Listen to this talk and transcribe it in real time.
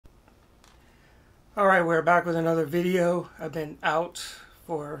Alright, we're back with another video. I've been out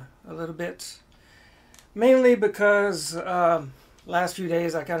for a little bit. Mainly because last few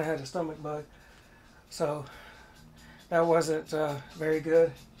days I kind of had a stomach bug. So that wasn't very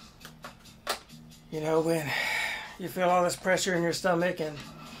good. You know, when you feel all this pressure in your stomach and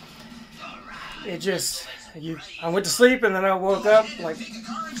it just... I went to sleep and then I woke up like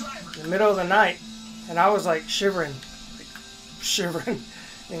in the middle of the night and I was like shivering.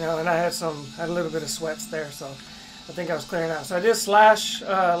 You know, and I had a little bit of sweats there, so I think I was clearing out. So I did Slash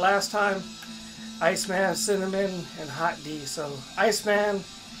last time, Iceman, Cinnamon, and Hot D. So Iceman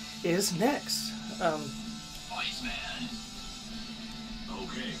is next. Iceman.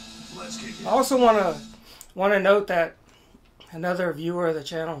 Okay, let's kick it. I also want to note that another viewer of the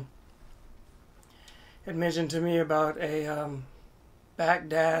channel had mentioned to me about a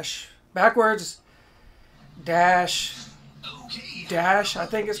backwards dash, I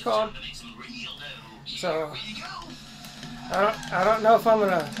think it's called. So I don't know if I'm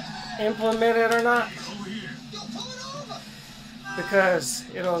gonna implement it or not, because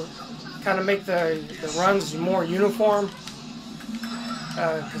it'll kind of make the runs more uniform,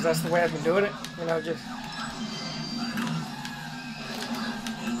 because that's the way I've been doing it, you know, just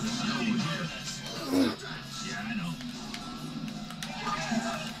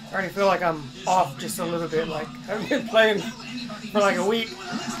I already feel like I'm off just a little bit, like I've been playing for like a week.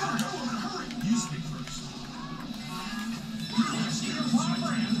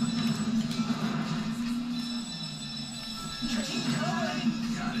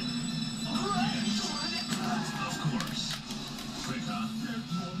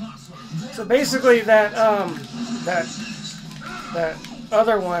 So basically that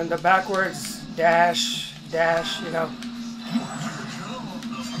other one, the backwards dash, you know,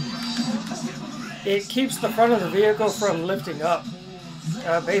 it keeps the front of the vehicle from lifting up.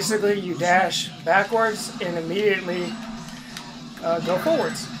 Basically, you dash backwards and immediately go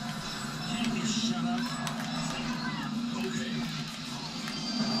forwards.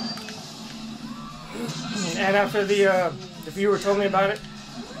 And after the viewer told me about it,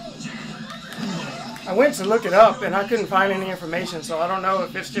 I went to look it up and I couldn't find any information. So I don't know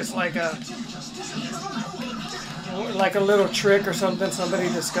if it's just like a little trick or something somebody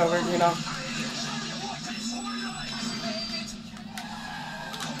discovered, you know.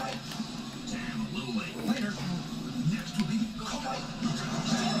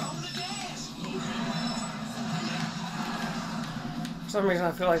 For some reason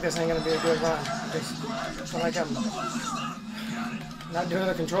I feel like this ain't gonna be a good run. I just feel like I'm not doing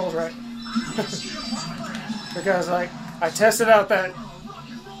the controls right. Because like I tested out that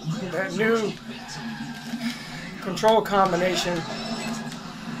new control combination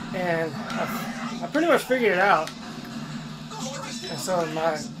and I pretty much figured it out. And so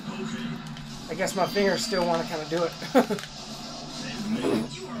I guess my fingers still want to kind of do it.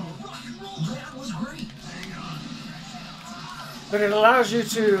 But it allows you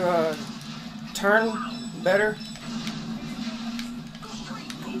to turn better.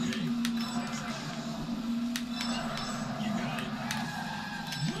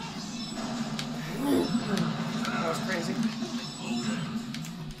 That was crazy.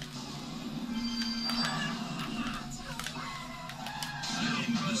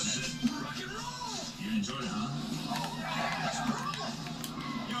 You enjoyed it, huh?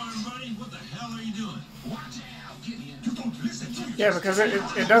 Yo, everybody, what the hell are you doing? Watch out, Gideon. You don't listen to me. Yeah, because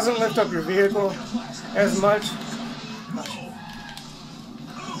it doesn't lift up your vehicle as much.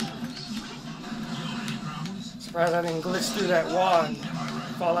 Surprised I didn't glitch through that wall and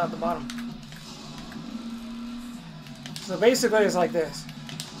fall out the bottom. So basically it's like this.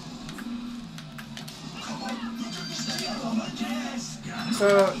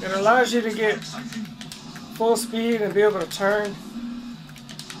 So it allows you to get full speed and be able to turn.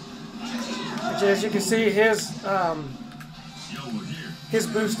 Which, as you can see, his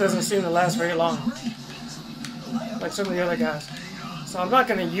boost doesn't seem to last very long, like some of the other guys. So I'm not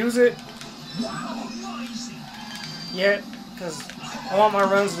going to use it yet, because I want my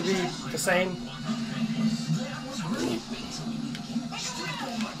runs to be the same.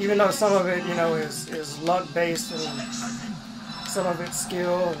 Even though some of it, you know, is luck based and some of it's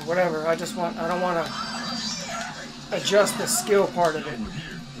skill and whatever. I don't want to adjust the skill part of it.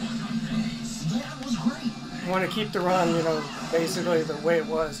 I want to keep the run, you know, basically the way it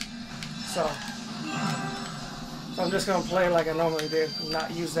was. So I'm just going to play like I normally did and not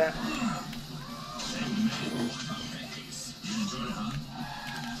use that.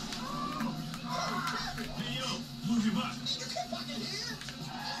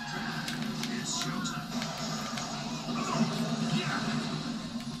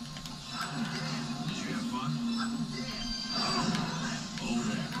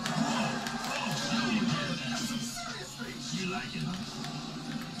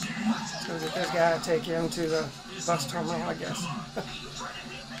 gotta take him to the bus terminal, I guess.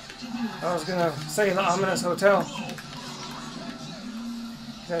 I was gonna say the ominous hotel.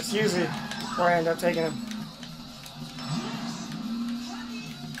 That's usually where I end up taking him.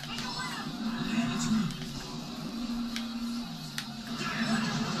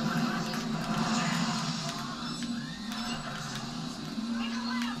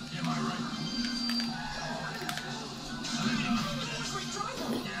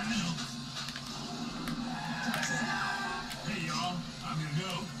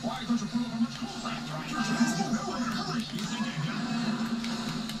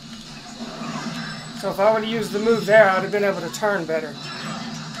 So if I would have used the move there, I would have been able to turn better.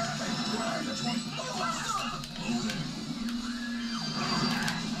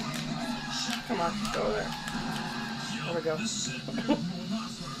 Come on, go there. There we go.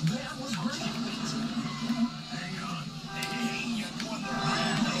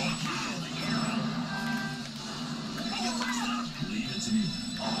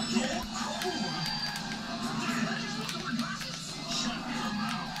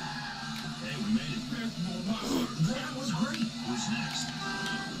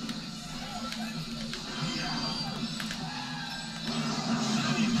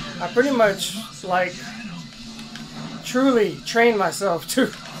 I pretty much like truly trained myself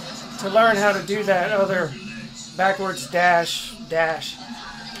to learn how to do that other backwards dash.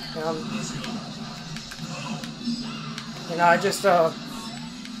 I just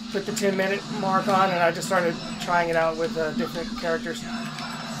put the 10-minute mark on and I just started trying it out with different characters,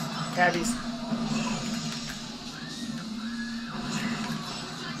 cabbies.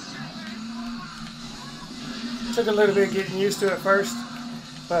 Took a little bit getting used to it first.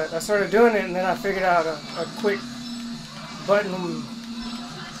 But I started doing it, and then I figured out a quick button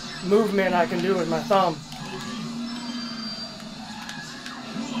movement I can do with my thumb.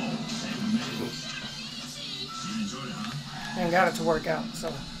 And got it to work out,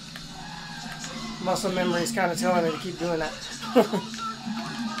 so muscle memory is kind of telling me to keep doing that.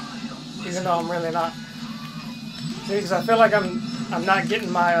 Even though I'm really not. See, because I feel like I'm not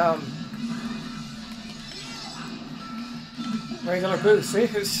getting my regular boost. See,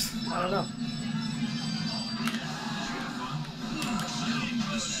 it's just, I don't know.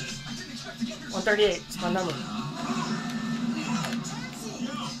 $138. It's my number.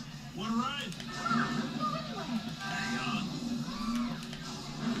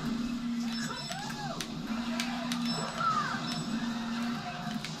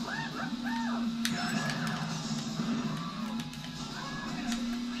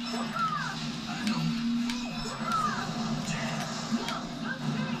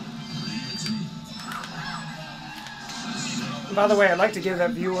 By the way, I'd like to give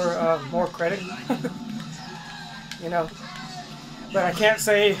that viewer more credit, you know, but I can't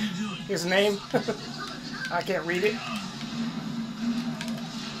say his name. I can't read it.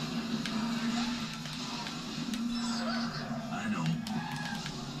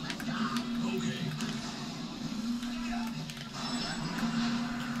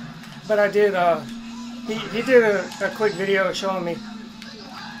 But I did, he did a quick video showing me,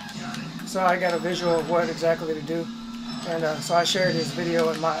 so I got a visual of what exactly to do. And so I shared his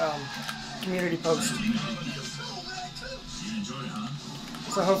video in my community post.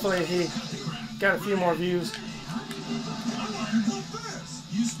 So hopefully he got a few more views.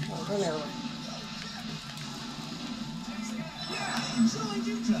 Oh, turn that way.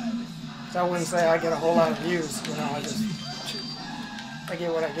 So I wouldn't say I get a whole lot of views, you know, I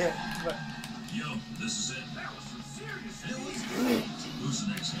get what I get. But yo, this is it. Who's the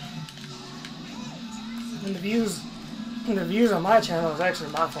next guy? And the views on my channel is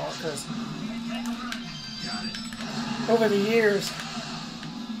actually my fault, because over the years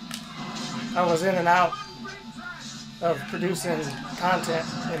I was in and out of producing content,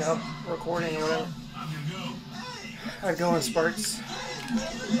 you know, recording or whatever. I'd go in spurts,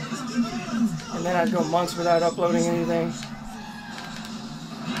 and then I'd go months without uploading anything.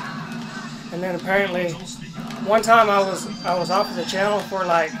 And then apparently one time I was off of the channel for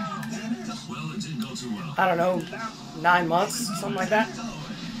like, I don't know, 9 months, something like that.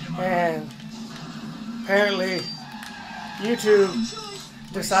 And apparently YouTube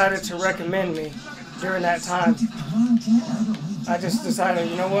decided to recommend me during that time. I just decided,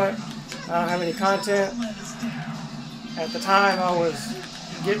 you know what, I don't have any content. At the time I was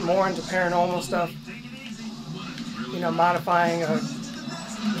getting more into paranormal stuff, you know, modifying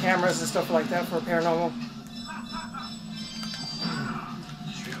cameras and stuff like that for paranormal.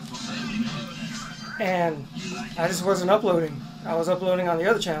 And I just wasn't uploading. I was uploading on the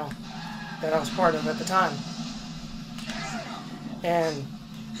other channel that I was part of at the time. And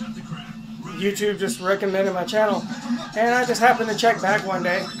YouTube just recommended my channel, and I just happened to check back one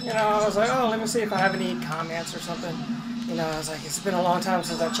day. You know, I was like, oh, let me see if I have any comments or something. You know, I was like, it's been a long time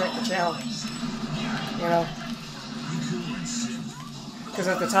since I checked the channel. You know, because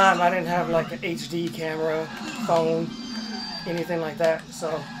at the time I didn't have like an HD camera, phone, anything like that.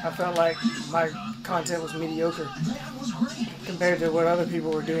 So I felt like my content was mediocre compared to what other people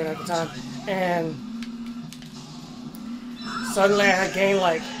were doing at the time. And suddenly I had gained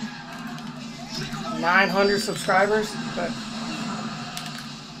like 900 subscribers, but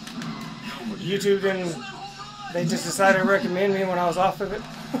YouTube didn't, they just decided to recommend me when I was off of it.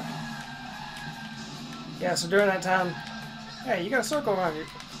 Yeah, so during that time, hey, you got a circle around you.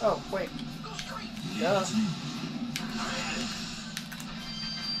 Oh, wait. Duh.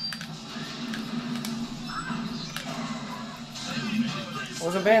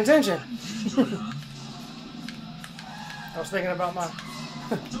 Wasn't paying attention. I was thinking about my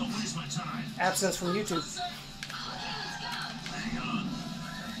absence from YouTube.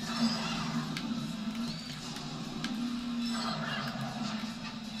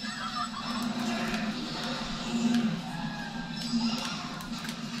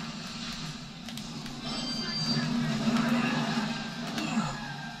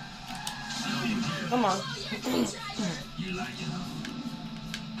 Come on. You like it, huh?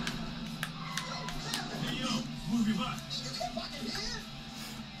 Hey, yo, move your butt.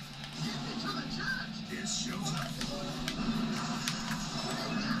 It's showtime.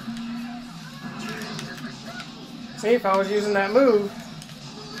 See, if I was using that move,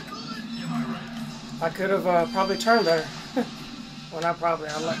 I could have probably turned better. Well, not probably.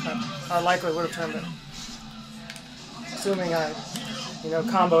 I likely would have turned better. Assuming I, you know,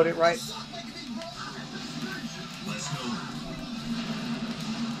 comboed it right.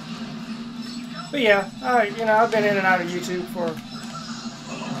 But yeah, you know, I've been in and out of YouTube for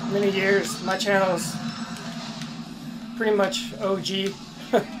many years. My channel's pretty much OG.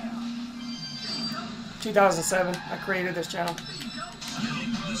 2007, I created this channel.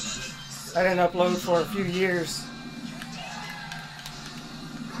 I didn't upload for a few years.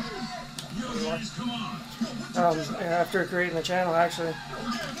 After creating the channel, actually,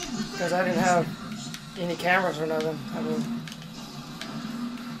 because I didn't have any cameras or nothing. I mean,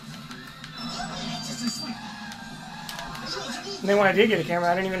 and then when I did get a camera,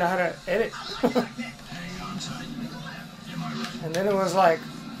 I didn't even know how to edit. And then it was like,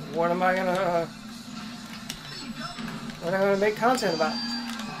 what am I gonna make content about?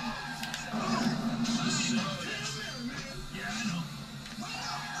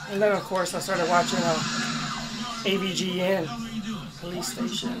 And then of course I started watching AVGN, Police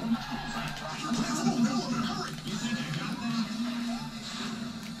Station.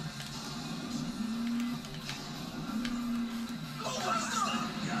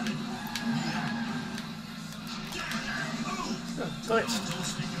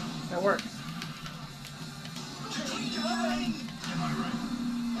 Glitched. That worked.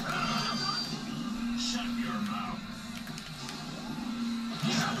 Shut your mouth.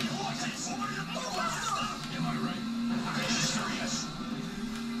 Am I right? Are you serious?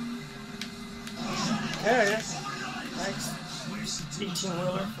 Okay. Thanks.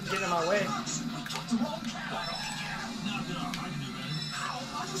 18-wheeler for getting in my way.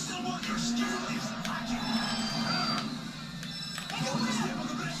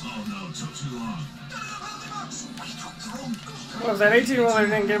 Oh no, it took too long. Well, if that 18-wheeler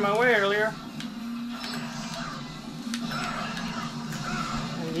didn't get in my way earlier.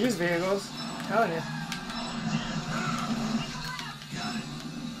 And these vehicles, I'm telling you.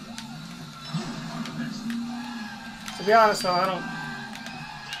 To be honest though, I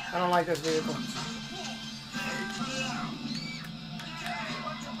don't like this vehicle.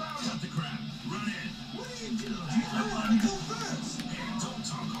 Cut the crap. Run in. What are you doing? I want to go first. Hey, don't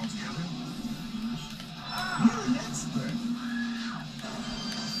talk all together. You're an expert.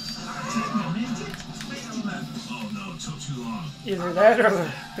 Oh no, it took too long. Either that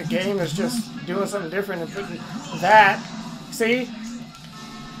or the game is just doing something different and putting that. See?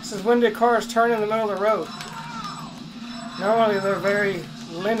 This is when the cars turn in the middle of the road. Normally they're very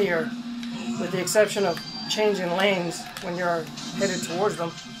linear, with the exception of changing lanes when you're headed towards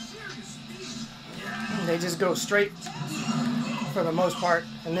them. They just go straight for the most part,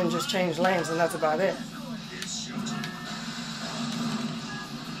 and then just change lanes, and that's about it.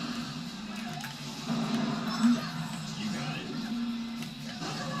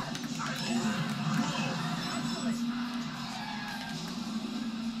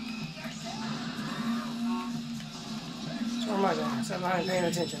 So where am I going? So I'm not even paying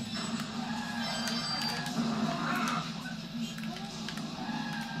attention.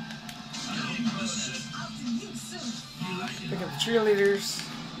 cheerleaders.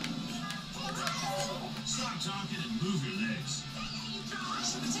 Stop talking and move your legs.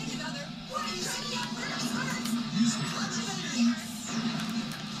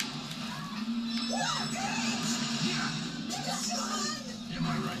 Am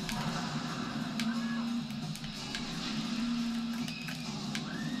I right?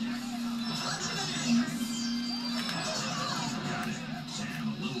 Got it. Damn, a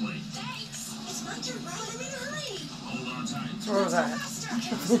little late. Thanks. It's not your route. I'm in a hurry. Hold on tight. So where was that? Am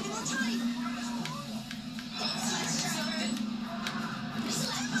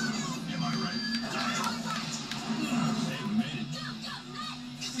I right? Hey, we made it.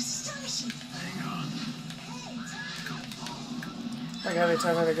 That was astonishing. Hang on. Like how they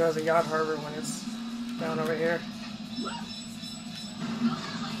tell me to go to the yacht harbor when it's down over here.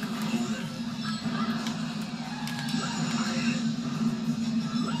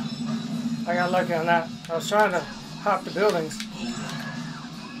 I got lucky on that. I was trying to hop the buildings.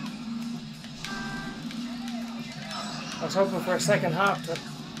 I was hoping for a second hop to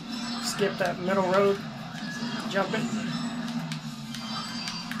skip that middle road, jump it.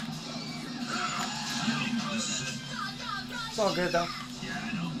 It's all good though. Yeah,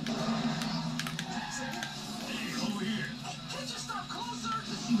 I know. Hey, over here. Can't you stop closer?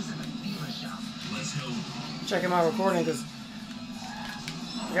 He was in the dealer shop. Let's go. Checking my recording because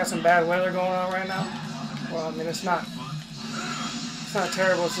we got some bad weather going on right now. Well, I mean it's not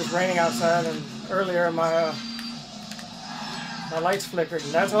terrible. It's just raining outside, and earlier my my lights flickered,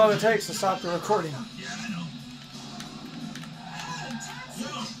 and that's all it takes to stop the recording. Yeah, I know. Yo,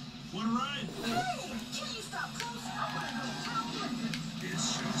 what a ride. Hey, can't you stop closer? I want to go to town with it. It's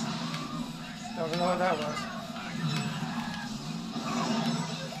showtime. Don't know what that was. I can do that.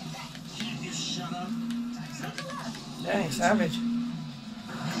 Can't you shut up? Dang, savage.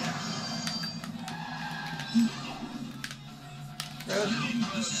 Really?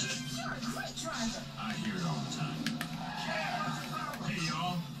 This is it. You're a great driver. I hear it all the time. Hey,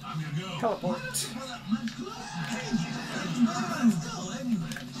 y'all. I'm gonna go. Teleport. Hey,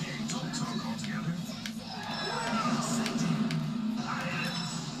 don't talk all together.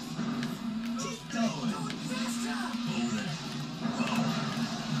 Keep going. Hold it.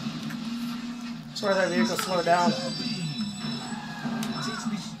 I swear that vehicle slowed down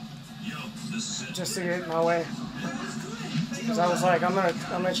Yo, this is it. just to get my way. Because I was like, I'm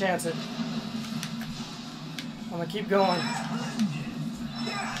gonna chance it. I'm gonna keep going.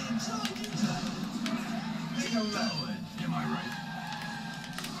 Am I right?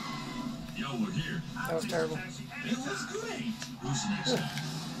 Yo, we're here. That was terrible. It was great. Who's next?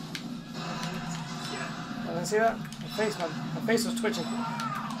 I didn't see that. My face was twitching.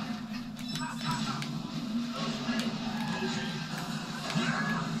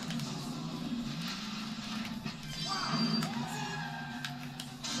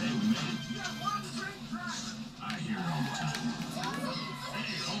 Hey, we made it. I hear it all the time.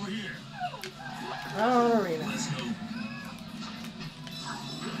 Hey, over here. Audrina. Let's go.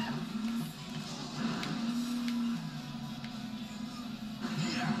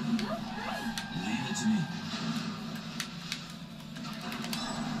 Leave it to me.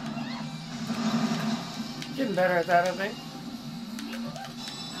 Getting better at that, I think.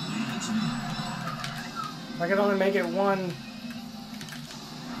 Leave it to me. If I could only make it one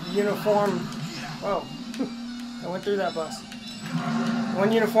uniform. Whoa. I went through that bus.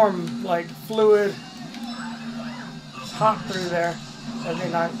 One uniform, like, fluid hop through there. That'd be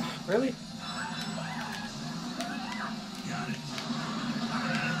not. Really? Got it.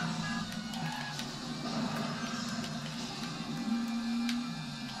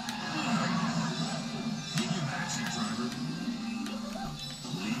 Get your back seat, driver.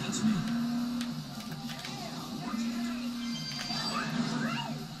 Leave it to me.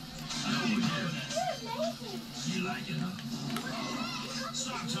 Yo, we're here. You like it, huh?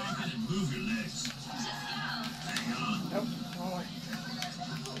 Stop talking and move your legs. Hang on. Nope. Wrong way.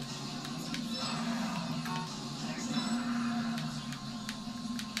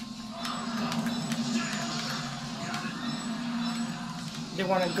 They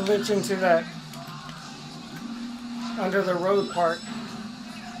want to glitch into that under the road part.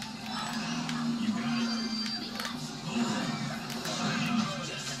 You got it.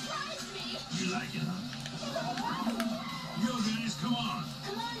 You like it, huh? Yo, guys, come on.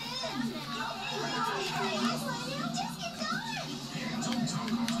 Hey, don't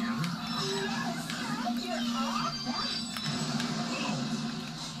talk all together.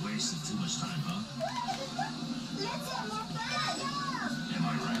 Whoa. Wasted too much time, huh? Am I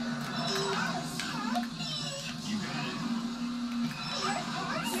right? You got it.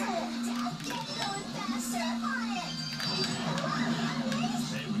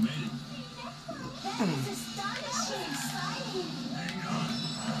 astonishing, exciting. Hang on.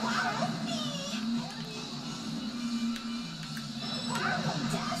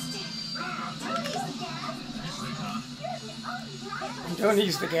 Fantastic. Don't use the gas. You're the only driver. Don't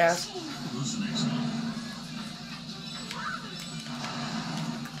use the gas. Who's the next one?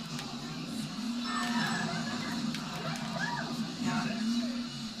 Got it.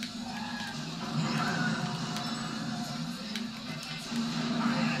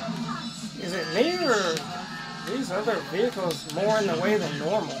 Is it me or these other vehicles more in the way than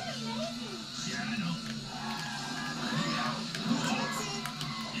normal? Yeah, I know.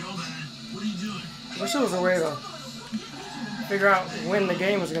 Yo, man, what are you doing? Wish there was a way to figure out when the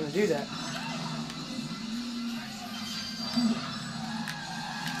game was going to do that. Hey,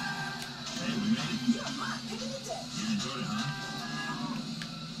 we made it. You enjoyed it, huh?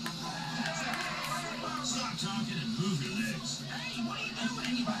 Stop talking and move your legs. Hey, what are you doing?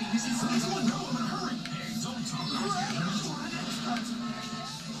 Anybody missing something? Go in a hurry. Hey, don't talk about it.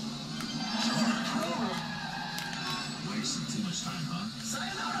 Wasting too much time, huh?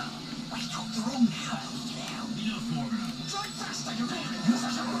 Sayonara. Wake up, they're on now. Enough warming up. Drive faster, you're going to use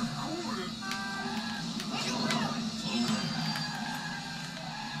us.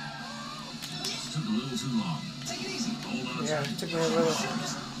 Took a little too long. Take it easy. Hold on. Yeah, it took me a little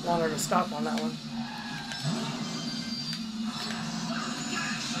longer to stop on that one.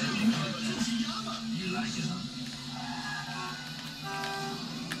 You like it, huh?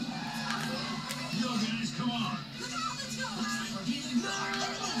 Yo, guys, come on. Let's go.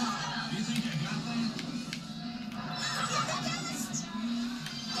 You think I got that?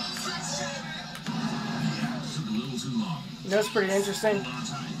 Took a little too long. You know what's pretty interesting Hold on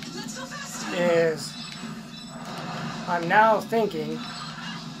tight. Let's go faster. is I'm now thinking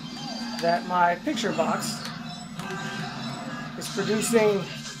that my picture box is producing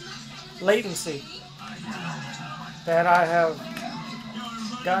latency that I have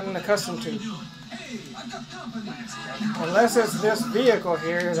gotten accustomed to. Unless it's this vehicle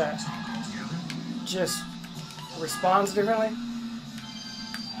here that just responds differently.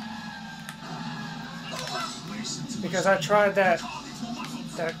 Because I tried that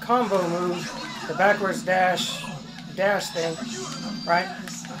combo move, the backwards dash thing, right?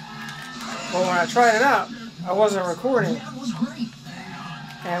 But when I tried it out, I wasn't recording.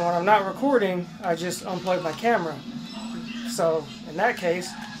 And when I'm not recording, I just unplug my camera. So in that case,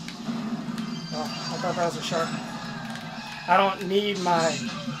 oh, I thought that was a shark. I don't need my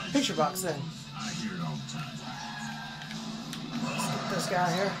picture box then. Let's get this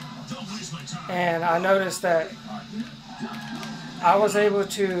guy here. And I noticed that I was able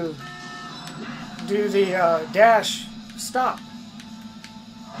to do the dash stop.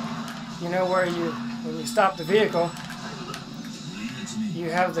 You know where when you stop the vehicle, you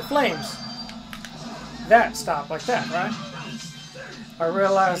have the flames. That stop like that, right? I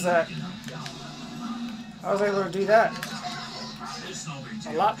realized that I was able to do that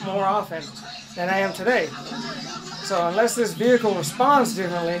a lot more often than I am today. So unless this vehicle responds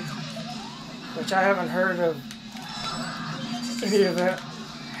differently, which I haven't heard of any of that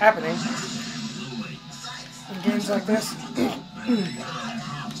happening in games like this,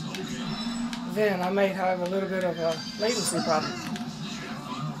 then I may have a little bit of a latency problem.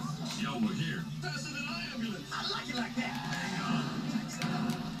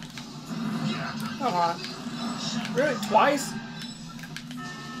 Come on. Really? Twice?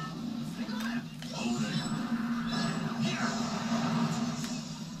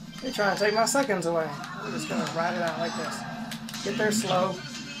 You're trying to take my seconds away. I'm just going to ride it out like this. Get there slow.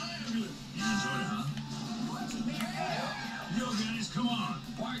 Yo, guys, come on.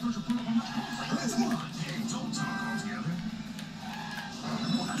 Why don't you put up a much closer? Let's go. Hey, don't talk all together.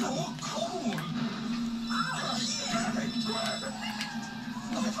 Oh, cool.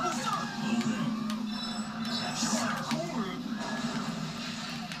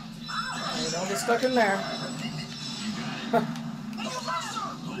 Hey, don't get stuck in there.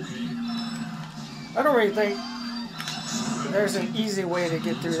 I don't really think there's an easy way to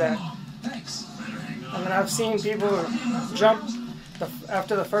get through that. I mean, I've seen people jump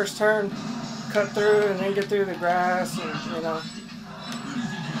after the first turn, cut through, and then get through the grass, and you know,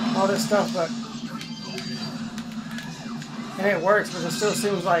 all this stuff. But and it works, but it still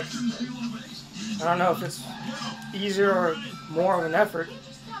seems like I don't know if it's easier or more of an effort.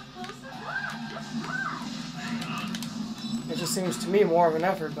 It just seems to me more of an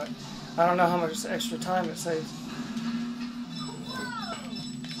effort, but I don't know how much extra time it saves.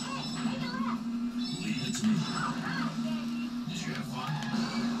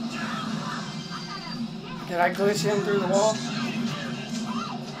 Did I glitch him through the wall?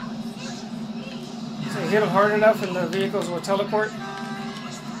 hit them hard enough and the vehicles will teleport. So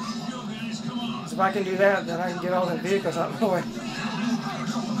if I can do that, then I can get all the vehicles out of the way.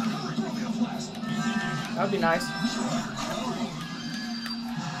 That would be nice.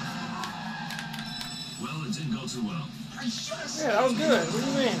 Well, it didn't go too well. Yeah, that was good. What do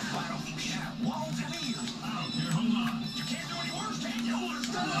you mean?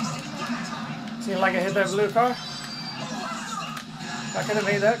 Seemed like I hit that blue car. If I could have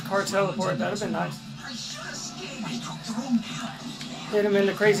made that car teleport, that would have been nice. Hit him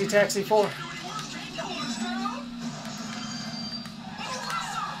into Crazy Taxi 4.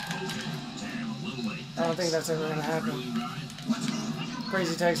 I don't think that's ever going to happen.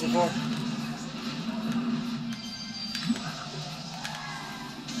 Crazy Taxi 4.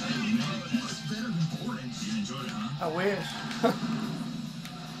 I wish.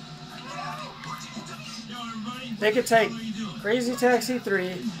 They could take Crazy Taxi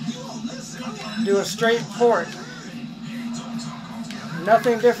 3, do a straight port,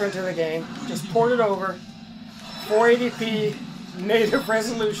 nothing different to the game, just port it over, 480p native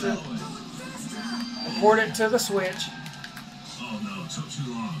resolution, and port it to the Switch,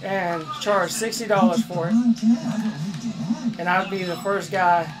 and charge $60 for it, and I'd be the first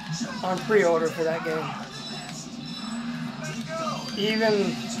guy on pre-order for that game.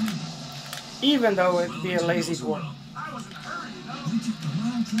 Even though it'd be a lazy port.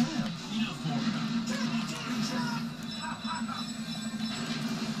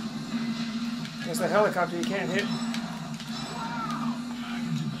 It's a helicopter you can't hit.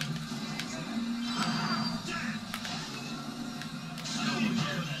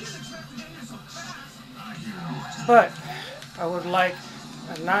 But I would like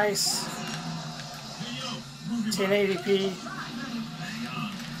a nice 1080p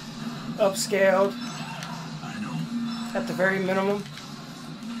upscaled at the very minimum.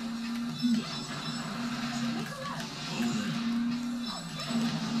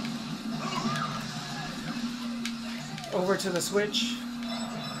 Over to the Switch,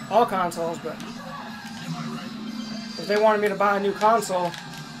 all consoles, but if they wanted me to buy a new console,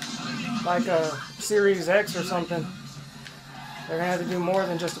 like a Series X or something, they're going to have to do more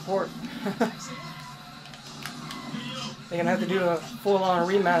than just a port. They're going to have to do a full-on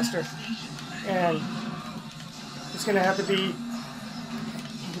remaster, and it's going to have to be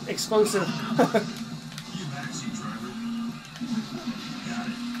exclusive.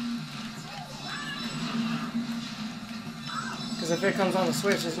 Because if it comes on the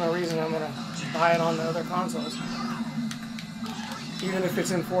Switch, there's no reason I'm going to buy it on the other consoles. Even if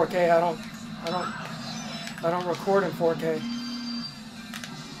it's in 4K, I don't record in 4K.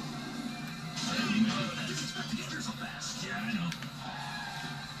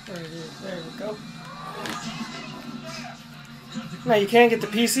 There we go. Now you can get the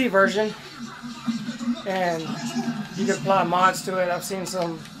PC version, and you can apply mods to it. I've seen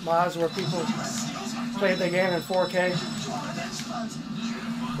some mods where people played the game in 4K.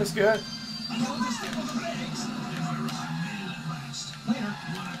 It's good.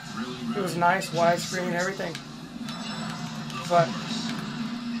 It was nice, widescreen, everything. But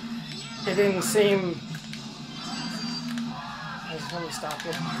it didn't seem... Let me stop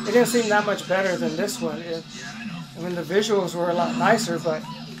here. It didn't seem that much better than this one. I mean, the visuals were a lot nicer, but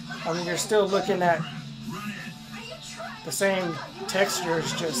I mean, you're still looking at the same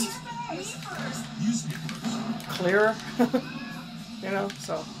textures, just clearer, you know,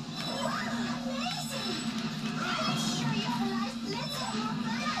 so.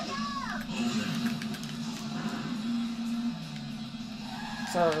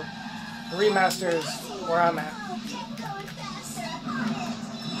 So, the remaster is where I'm at.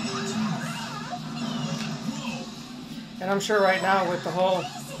 And I'm sure right now with the whole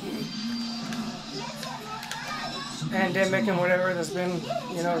pandemic and whatever that's been,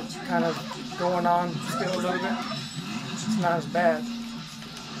 you know, kind of going on still a little bit, it's not as bad.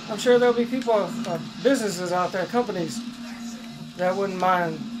 I'm sure there'll be people, businesses out there, companies, that wouldn't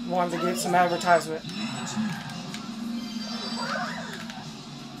mind wanting to get some advertisement.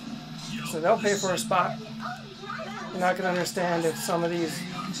 So they'll pay for a spot. And I can understand if some of these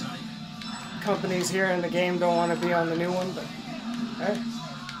companies here in the game don't want to be on the new one, but hey,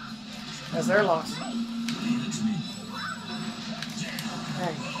 that's their loss.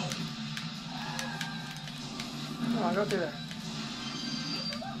 Hey. Come on, go through there.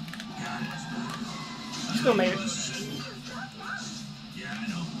 Still made it.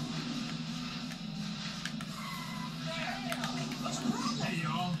 Hey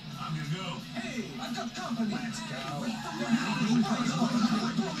y'all, I'm gonna go. Hey, I've got company. Let's go.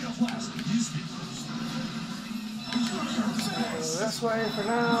 Go this way for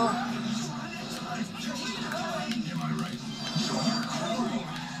now. Am I right?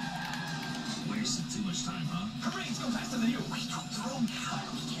 Wasted too much time, huh? Cranes go faster than you. We don't throw now.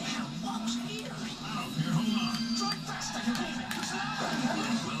 We can have walks here. I don't care. Hold on. Drive faster, you baby.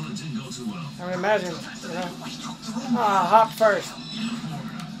 Well, it didn't go too well. I mean, imagine, you know. Ah, hop first. You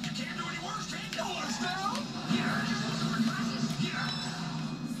can't do any worse, can you?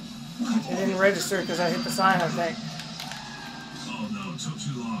 It didn't register because I hit the sign, I think. Oh no, it took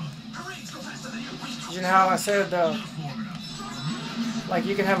too long. You know how I said, like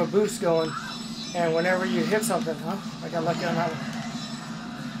you can have a boost going, and whenever you hit something, I got lucky on that one.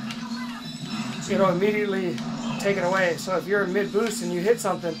 It'll immediately take it away. So if you're mid boost and you hit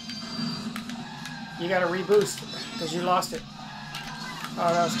something, you got to reboost because you lost it.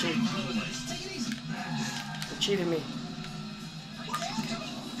 Oh, that was cheap. It cheated me.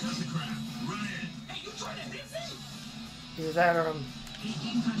 Either that or I'm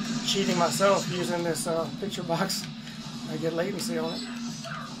cheating myself using this picture box. I get latency on it.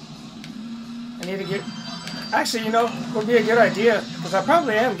 I need to get... Actually, you know, it would be a good idea, because I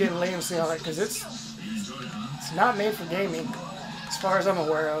probably am getting latency on it, because it's not made for gaming, as far as I'm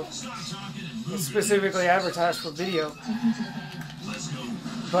aware of. It's specifically advertised for video.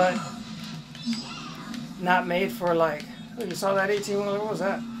 But not made for, like... Oh, you saw that 18-wheeler? What was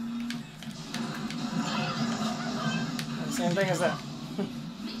that? Same thing as that.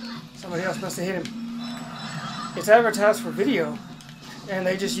 Somebody else must have hit him. It's advertised for video, and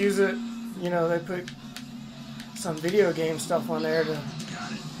they just use it, you know, they put some video game stuff on there to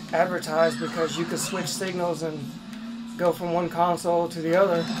advertise because you could switch signals and go from one console to the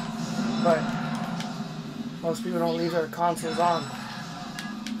other, but most people don't leave their consoles on.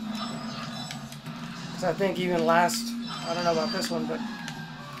 Because I think even last, I don't know about this one, but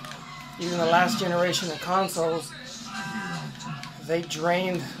even the last generation of consoles, they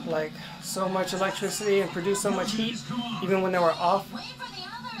drained like so much electricity and produced so much heat even when they were off.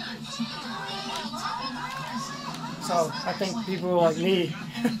 So I think people like me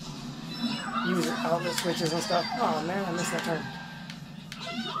use outlet switches and stuff. Oh man, I missed that turn.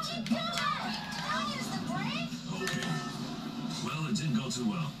 Okay. Well, it didn't go too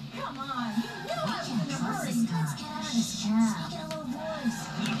well. Come on, you know I can hurry. Let's get out of this cab. Speak in a low voice.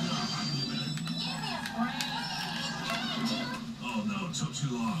 Give me a break. Oh no, it took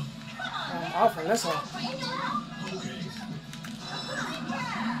too long. I'm offering this one. Okay.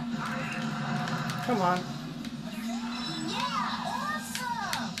 Come on. Yeah, awesome.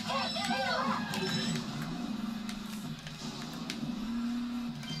 Okay.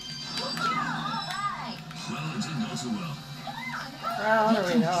 All right. Well, it didn't go too well. Well, I don't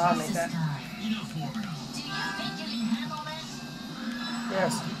really know. I'll make that. Enough warming up. Do you think you can handle this?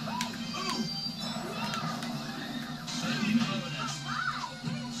 Yes.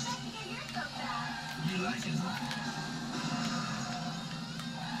 You like it, huh?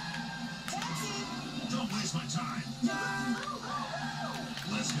 Don't waste my time.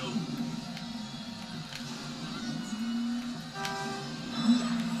 Let's go.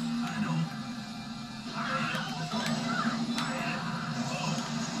 I know.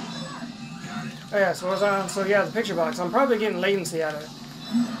 Got it. Oh yeah, so what was I on? So yeah, the picture box. I'm probably getting latency out of it.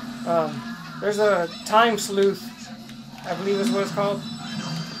 There's a time sleuth, I believe is what it's called.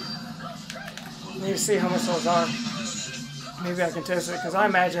 I need to see how much those are. Maybe I can test it, because I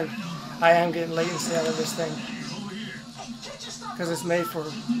imagine I am getting latency out of this thing. Because it's made for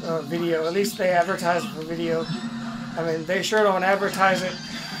video. At least they advertise it for video. I mean, they sure don't advertise it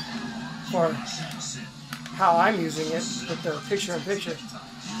for how I'm using it with the picture-in-picture.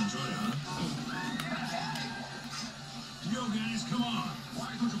 Yo, guys, come on.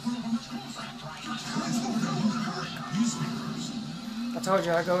 I told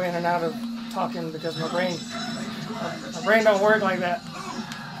you I go in and out of talking because my brain don't work like that.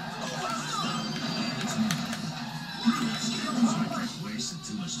 Wasted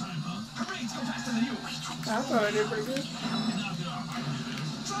too much time, huh? I thought I did pretty good.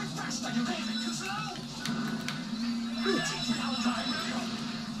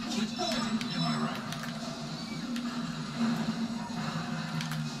 Am I right?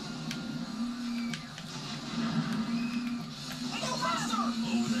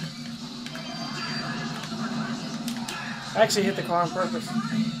 Over there. I actually hit the car on purpose.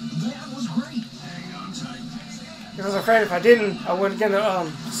 That was great. Hang on tight. Because I was afraid if I didn't, I wouldn't get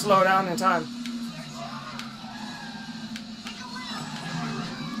to slow down in time.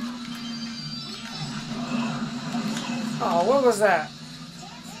 Oh, what was that?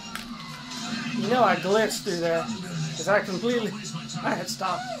 You know I glitched through there. Because I had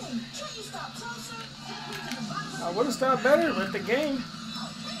stopped. I would have stopped better with the game.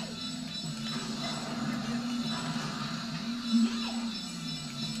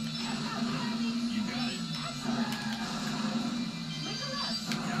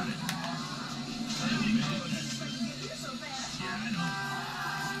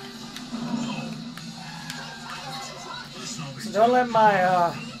 So don't let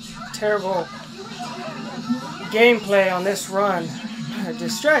my terrible gameplay on this run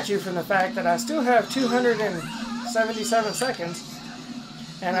distract you from the fact that I still have 277 seconds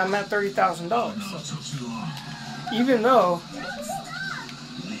and I'm at $30,000. So even though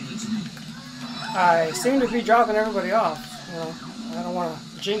I seem to be dropping everybody off, you know, I don't want to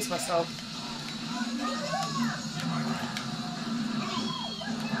jinx myself.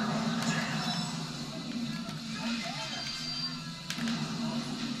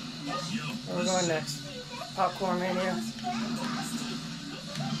 Where are we going next? Popcorn Mania. Is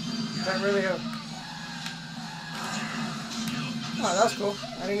that really a... Oh, that's cool.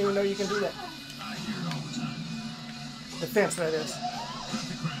 I didn't even know you can do that. The fence, that is.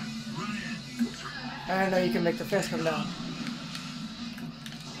 I didn't know you can make the fence come down.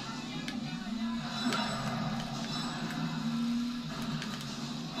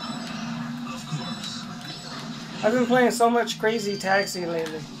 I've been playing so much Crazy Taxi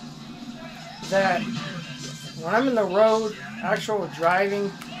lately that when I'm in the road, actual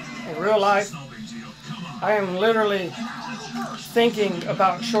driving in real life, I am literally thinking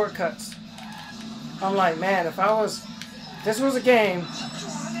about shortcuts. I'm like, man, if this was a game,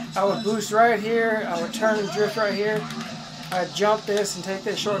 I would boost right here, I would turn and drift right here, I'd jump this and take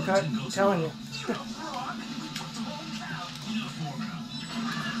this shortcut. I'm telling you.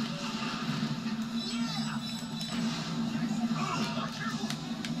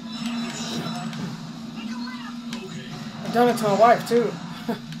 I've done it to my wife too.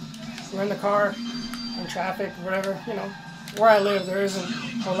 We're in the car, in traffic, whatever, you know. Where I live, there isn't a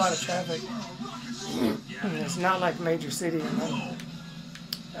whole lot of traffic. It's not like a major city. We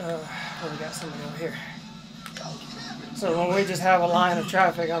got somebody over here. So when we just have a line of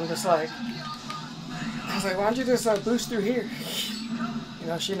traffic, I was like, why don't you just boost through here? You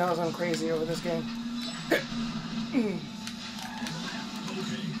know, she knows I'm crazy over this game.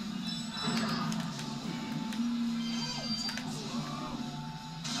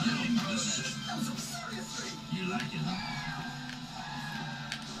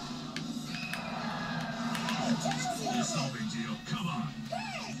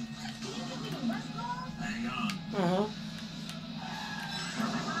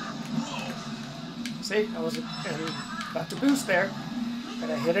 See, I was about to boost there, but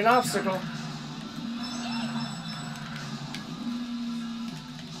I hit an obstacle.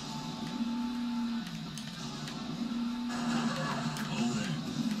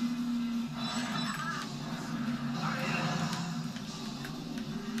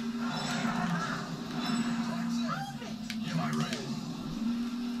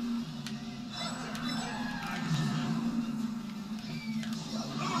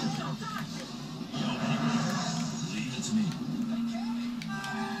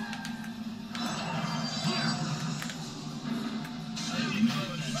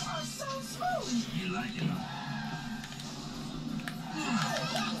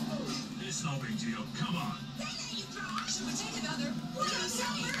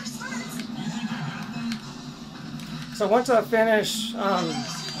 So once I finish,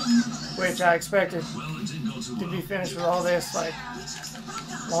 which I expected to be finished with all this like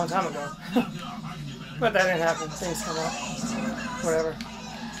a long time ago, but that didn't happen. Things come up, whatever.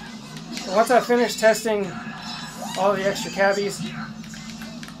 But once I finish testing all the extra cabbies,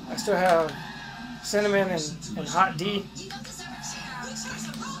 I still have Cinnamon and Hot D.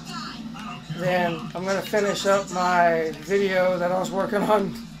 Then I'm gonna finish up my video that I was working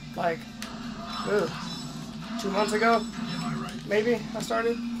on like 2 months ago, maybe I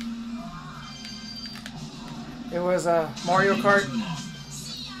started. It was Mario Kart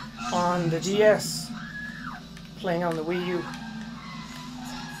on the DS, playing on the Wii U.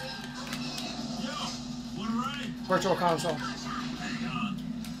 Virtual Console.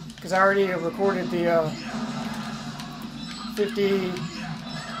 Because I already recorded the 50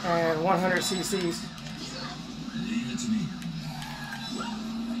 and 100 cc's.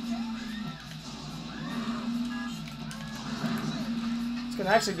 It's going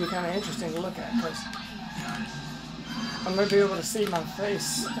to actually be kind of interesting to look at because I'm going to be able to see my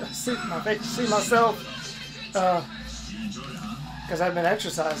face, see myself, because I've been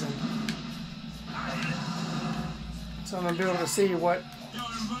exercising. So I'm going to be able to see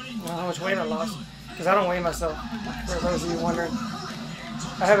how much weight I lost, because I don't weigh myself, for those of you wondering.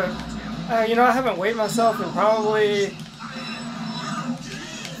 I haven't weighed myself in probably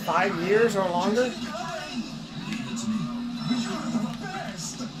 5 years or longer.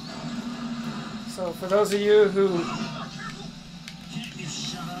 So for those of you who,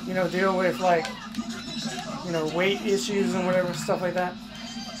 deal with weight issues and whatever, stuff like that,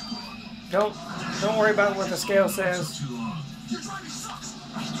 don't worry about what the scale says.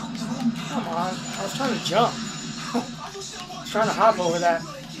 Come on. I was trying to jump. I was trying to hop over that.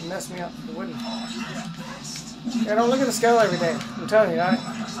 You messed me up. It wouldn't. Yeah, don't look at the scale every day. I'm telling you,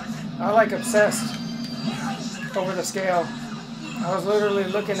 I like obsessed over the scale. I was literally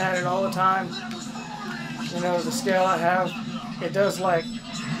looking at it all the time. You know, the scale I have, it does like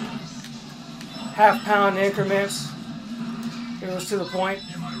half-pound increments. It was to the point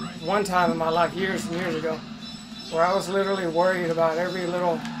one time in my life, years and years ago, where I was literally worried about every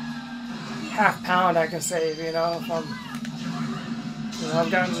little half-pound I can save. You know, if I'm, you know,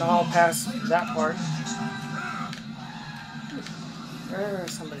 I've gotten all past that part.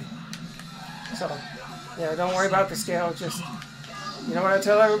 There's somebody. So, yeah, don't worry about the scale. Just, you know what I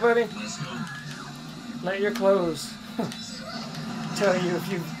tell everybody? Let your clothes tell you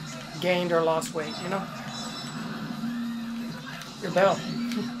if you've gained or lost weight, you know? Your belt.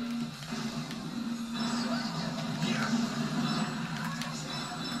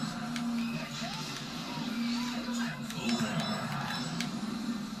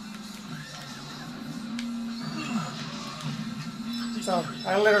 So,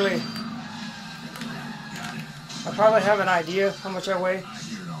 I probably have an idea how much I weigh,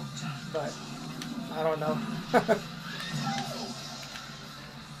 but I don't know.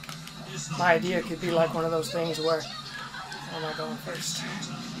 My idea could be like one of those things where, where am I going first?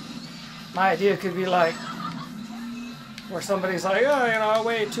 My idea could be like, where somebody's like, oh, you know, I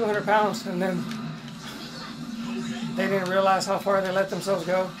weigh 200 pounds, and then they didn't realize how far they let themselves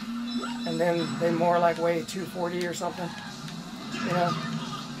go, and then they more like weigh 240 or something. You know,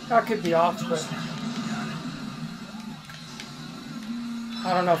 I could be off, but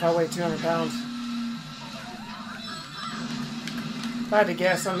I don't know if I weigh 200 pounds. If I had to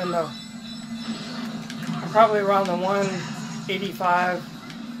guess, I'm probably around the 185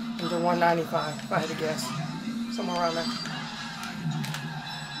 into 195, if I had to guess. Somewhere around there.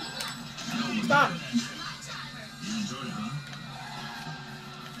 Stop!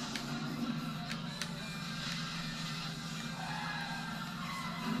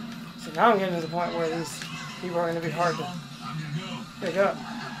 So now I'm getting to the point where these people are going to be hard to pick up.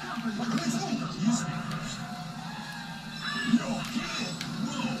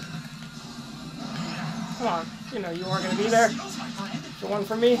 Come on, you know you weren't going to be there. The one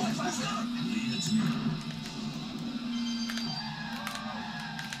for me.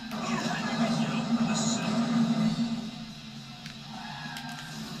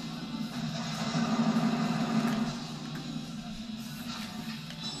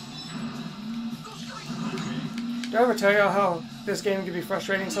 Did I ever tell y'all how this game can be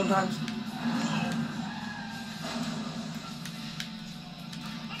frustrating sometimes?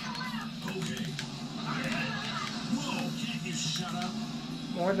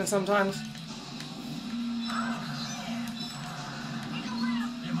 More than sometimes.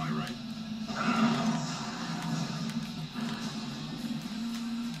 Am I right?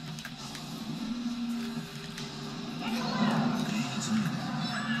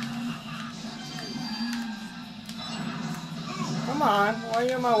 Come on, why are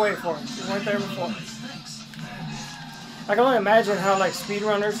you in my way for? You weren't there before. I can only imagine how like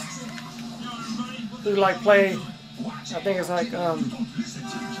speedrunners who like play, I think it's like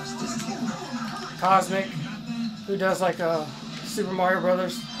Cosmic, who does like a Super Mario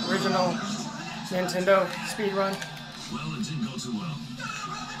Brothers original Nintendo speedrun. Well, it didn't go too well.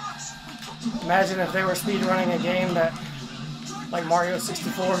 Imagine if they were speedrunning a game that, like Mario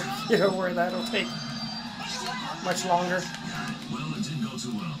 64, you know, where that'll take much longer. Well, it didn't go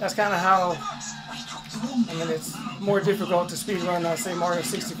too well. That's kind of how, I mean, it's more difficult to speedrun, say, Mario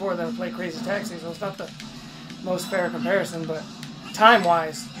 64 than to play Crazy Taxi, so it's not the most fair comparison, but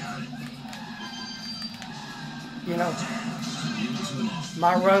time-wise, you know,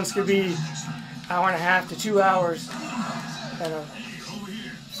 my runs could be hour and a half to 2 hours, and a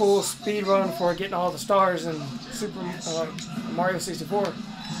full speed run for getting all the stars in Super Mario 64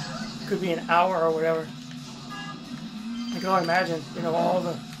 could be an hour or whatever. You can only imagine, you know, all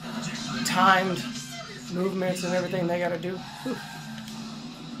the timed movements and everything they gotta do. Whew.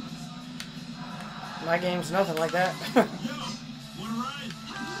 My game's nothing like that.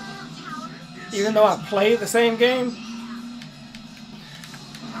 Even though I play the same game,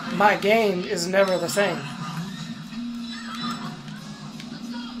 my game is never the same.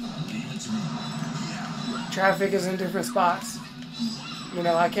 Traffic is in different spots. You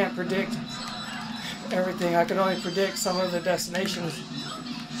know, I can't predict everything. I can only predict some of the destinations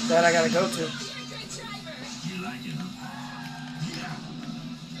that I gotta go to.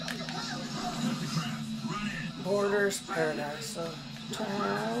 Borders, Paradise. So turn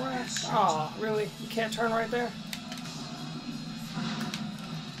right. Oh, really? You can't turn right there?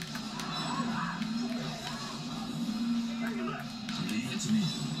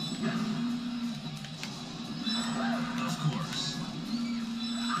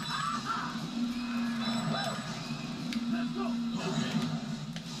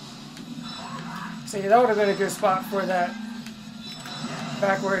 See, that would have been a good spot for that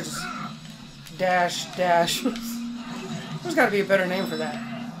backwards dash. There's got to be a better name for that.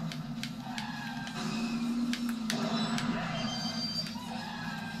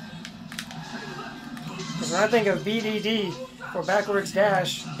 Because when I think of BDD for backwards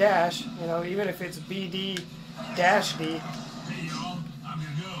dash, you know, even if it's BD dash D,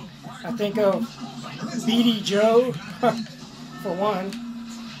 I think of BD Joe for one.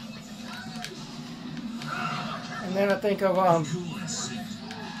 And then I think of, I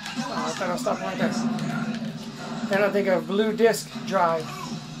thought I'll stop right there. Then I think of blue disc drive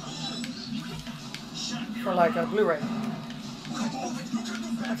for like a Blu-ray.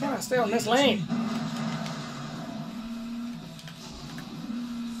 Why can't I stay on this lane?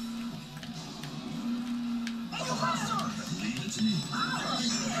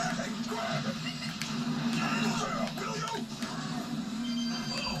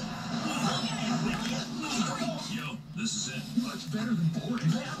 This is it. Much better than boring.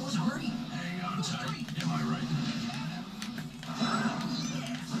 That was great. Hang on tight. Am I right?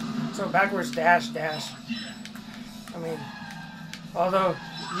 So backwards dash. I mean, although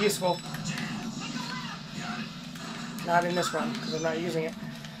useful, not in this one because I'm not using it.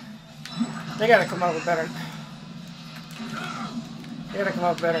 They gotta come up with better. They gotta come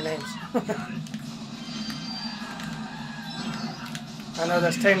up with better names. I know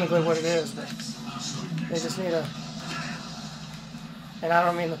that's technically what it is, but they just need a. And I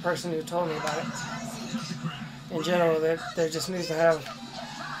don't mean the person who told me about it. In general, there just needs to have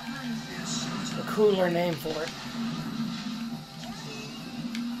a cooler name for it.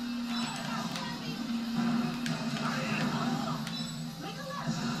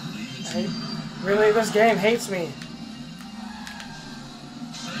 Really, this game hates me.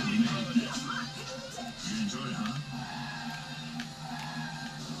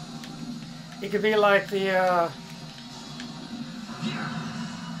 It could be like the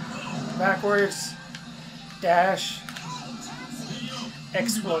backwards dash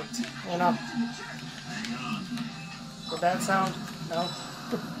exploit, you know? Would that sound? No?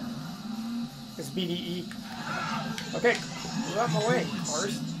 It's BDE. Okay, move out my way,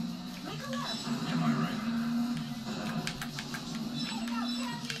 cars.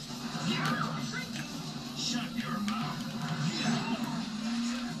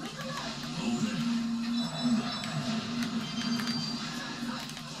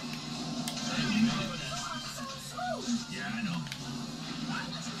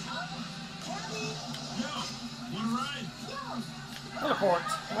 Teleport.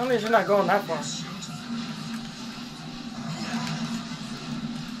 At least you're not going that far.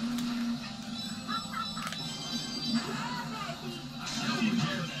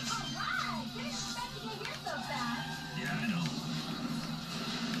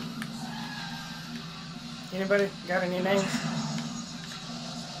 Anybody got any names?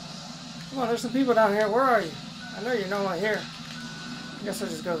 Come on, there's some people down here. Where are you? I know you're no one here. I guess I'll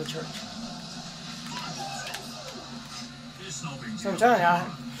just go to church. So I'm telling you, I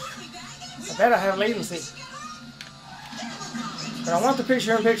bet I have latency. But I want the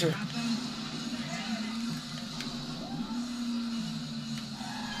picture-in-picture.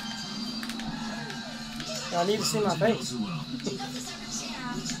 I need to see my face.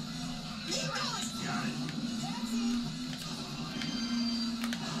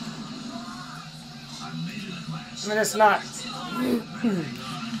 I mean, it's not.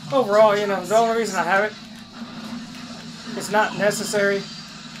 Overall, you know, the only reason I have it, it's not necessary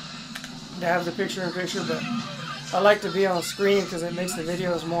to have the picture-in-picture, but I like to be on screen because it makes the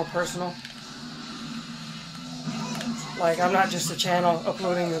videos more personal. Like, I'm not just a channel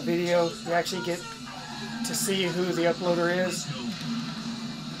uploading a video. You actually get to see who the uploader is,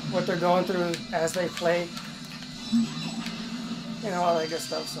 what they're going through as they play. You know, all that good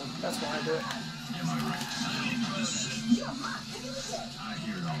stuff, so that's why I do it. I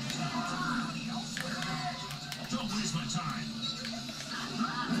hear it all the time. Don't waste my time.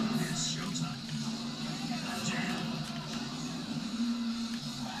 It's showtime.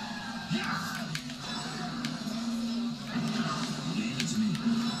 Leave it to me.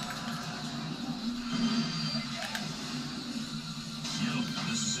 Yo,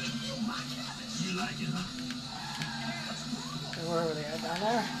 this is it. You like it, huh? And where were they at down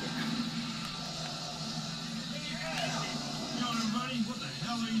there? Yo, everybody, what the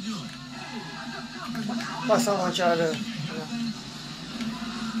hell are you doing? Plus, I want y'all to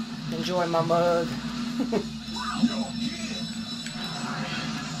enjoy my mug.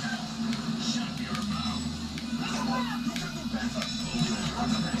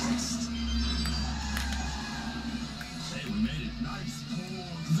 Hey, we made it. Nice.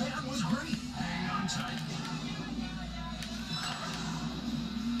 That was great. Hang on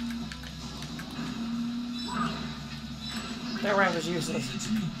useless.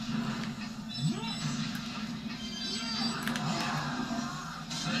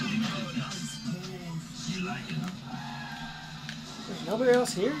 There's nobody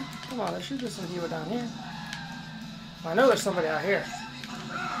else here? Come on, there should be some people down here. I know there's somebody out here.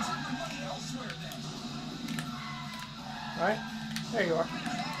 Right? There you are.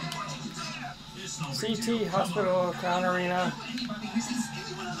 CT, Hospital, Crown Arena.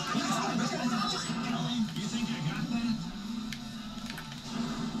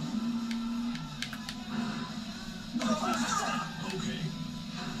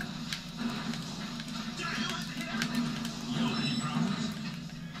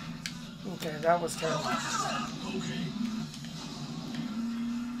 Okay, that was terrible.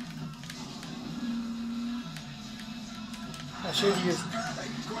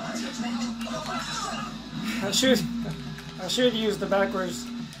 I should use the backwards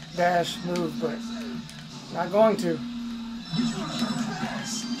dash move, but not going to.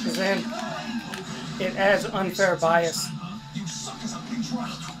 Because then it adds unfair bias.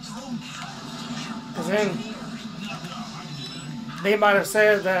 Because then they might have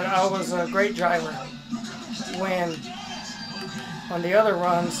said that I was a great driver when on the other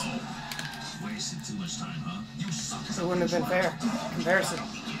runs it wouldn't have been fair comparison.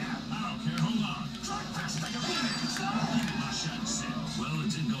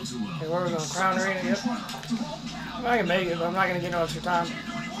 Okay, where are we going? Crown Arena? Yep. I can make it, but I'm not going to get no extra time.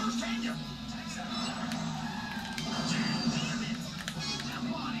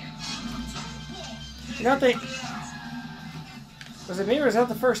 You know, I think, was it me or was that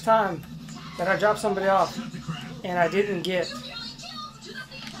the first time that I dropped somebody off and I didn't get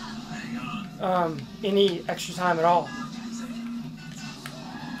any extra time at all?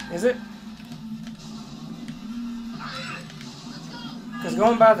 Is it? Because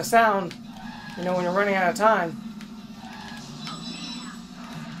going by the sound, you know, when you're running out of time,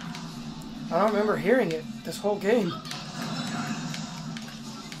 I don't remember hearing it this whole game.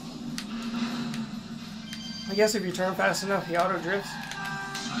 I guess if you turn fast enough, he auto drifts.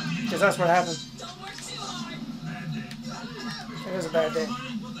 Because that's what happens. It is a bad day.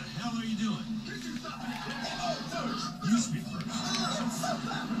 What the hell are you doing? You speak first.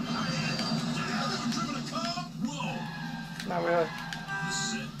 Whoa! Not really. This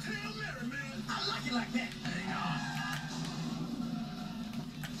is it. Hail Mary, man. I like it like that. Hang on.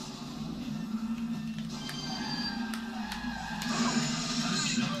 This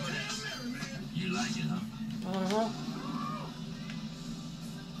is it. Hail Mary, man. You like it, huh? Uh-huh.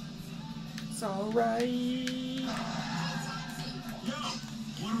 It's alright. Yo,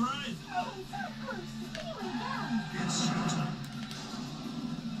 what a ride. It's showtime.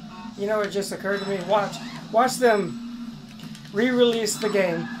 You know, it just occurred to me. Watch them re-release the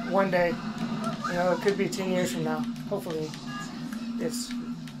game one day. You know, it could be 10 years from now. Hopefully, it's,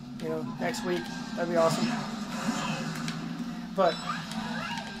 you know, next week. That'd be awesome. But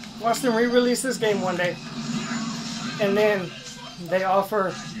watch them re-release this game one day, and then they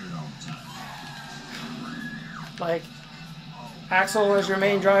offer like Axel as your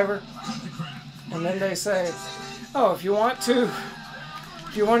main driver, and then they say, "Oh, if you want to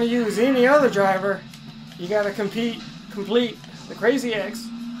use any other driver, you got to complete the Crazy X.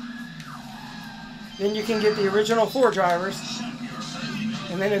 Then you can get the original 4 drivers,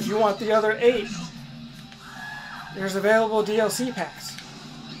 and then if you want the other 8, there's available DLC packs."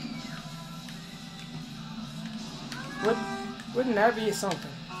 Wouldn't that be something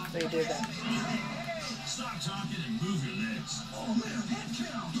if they did that? Stop talking and move your legs. Oh man, head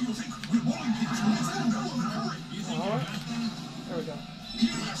count. Do you think we're going to get to it? Alright. There we go.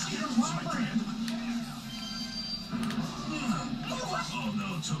 Oh no,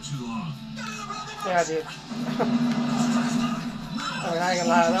 it took too long. Yeah, I did. I mean, I ain't gonna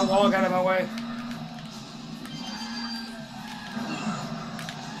lie, that wall got in my way.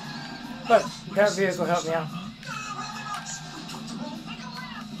 But that vehicle helped me out.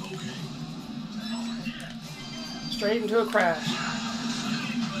 Straight into a crash. I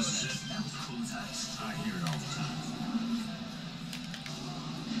hear it all the time.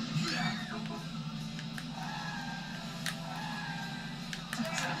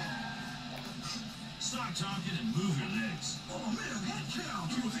 Stop talking and move your legs. Oh man, head count.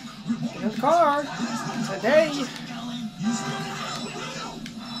 Do you think we're Get in the car. Today.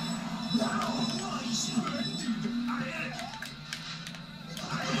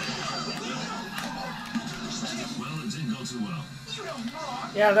 Well, it didn't go too well.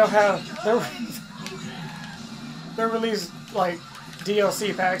 Yeah, they'll release like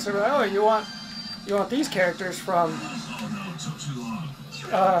DLC packs. They're like, oh, you want these characters from Oh no, it took too long.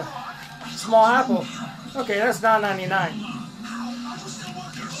 Small Apple. Okay, that's $9.99.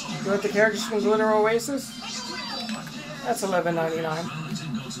 You want the characters from Glitter Oasis? That's $11.99.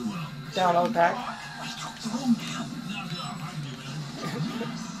 Download pack.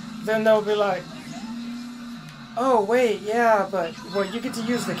 Then they'll be like, oh wait, yeah, but well, you get to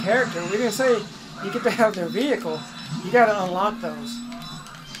use the character. We didn't say you get to have their vehicle. You gotta unlock those.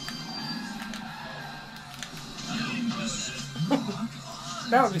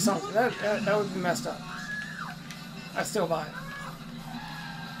 That would be something. That would be messed up. I'd still buy it.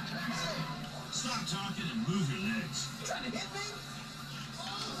 Stop talking and move your legs. You trying to hit me?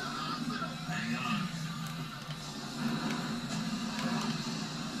 Hang on.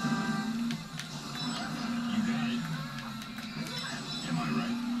 You got it. Am I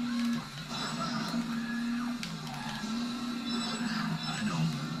right? I know.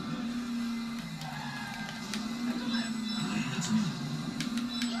 Leave it to me.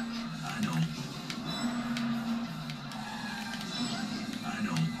 I know. I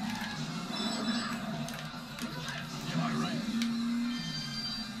know. Am I right?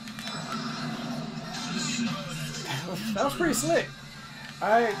 That was pretty slick.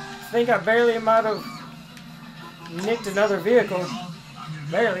 I think I barely might have nicked another vehicle.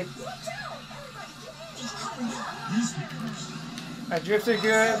 Barely. I drifted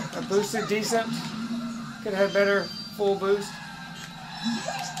good. I boosted decent. Could have had better full boost.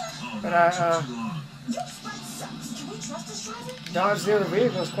 But I dodged the other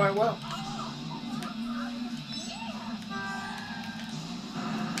vehicles quite well.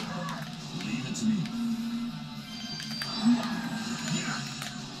 Leave it to me.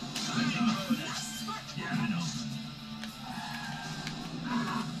 Yeah, I know.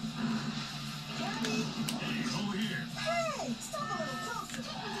 Hey, over here. Hey, stop a little closer.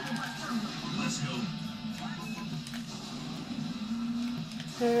 Let's go.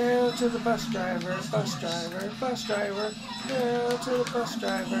 Hail to the bus driver, bus driver, bus driver. Hail to the bus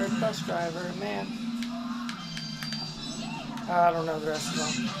driver, man. I don't know the rest of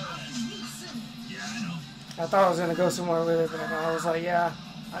them. Yeah, I know. I thought I was going to go somewhere with it, but I was like, yeah,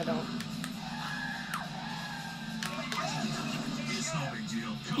 I don't. It's no big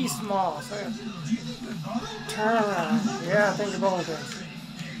deal. Come He's on. small, so turn around. Yeah, I think you're bowling pins.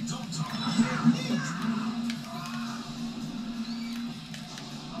 Hey, don't talk.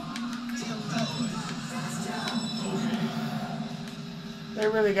 They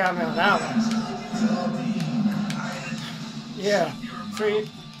really got me on that one. Yeah, see,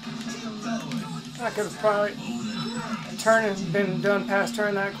 I could have probably been done past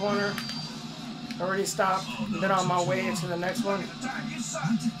turn that corner. Already stopped, been on my way to the next one. Attack, you suck. I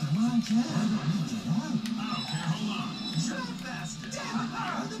don't care. Hold on. You're the best.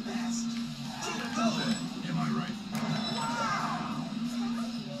 You're the best. Am I right?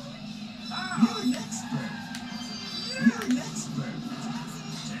 You're an expert. You're an expert.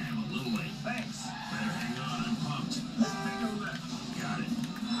 Damn, a little late. Thanks. Better hang on. I'm pumped. Let's take a left. Got it.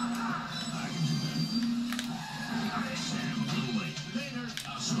 I can do that. Damn, a little late. Later.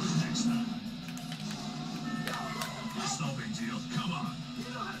 I'll show you next time. It's no big deal. Come on.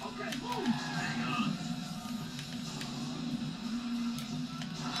 Okay, move. Hang on.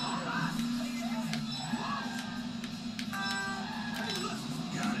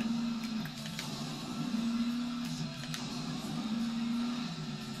 Got it.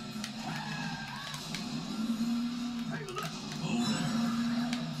 Over there.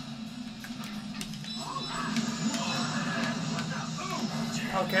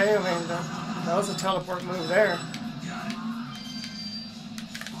 Okay, I mean, that was a teleport move there.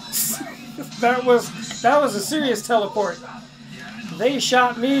 That was a serious teleport. They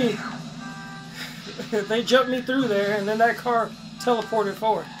shot me. They jumped me through there, and then that car teleported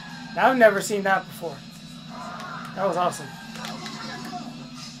forward. Now, I've never seen that before. That was awesome.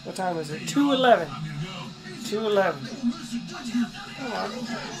 What time is it? 2:11. 2:11. Come on.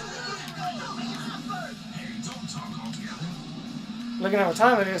 Looking at what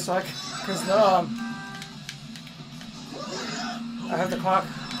time it is, so because I have the clock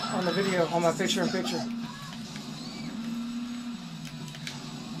on the video on my picture-in-picture,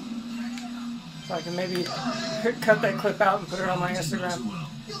 so I can maybe cut that clip out and put it on my Instagram.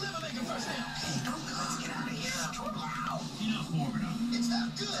 Enough warming up. It's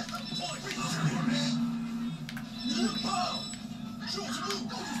not good.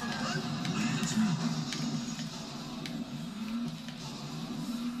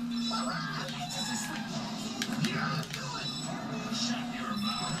 Shut your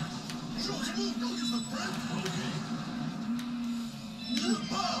mouth.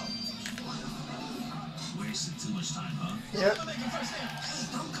 Wasted too much time, huh? Yep.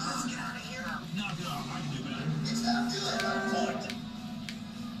 Knock it off. I can do better.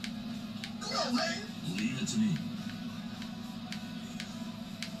 Leave it to me.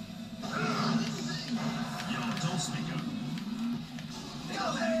 Yo, don't speak up.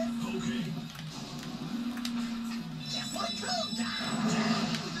 Okay.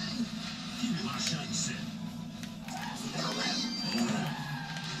 Keep your mouth shut and sit.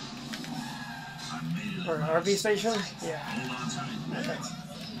 I made it. Or RV station? Yeah. Hold on tight. Okay.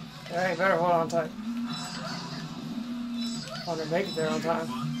 Alright, better hold on tight. I want to make it there on time.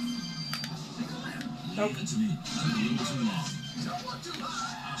 Nope. Leave it to me. I'm a little too long.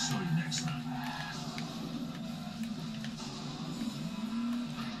 I'll show you next time.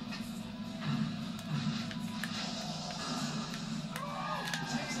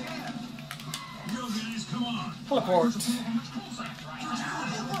 Yo, guys, come on. Teleport. Hey,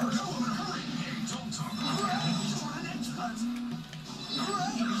 don't talk about that.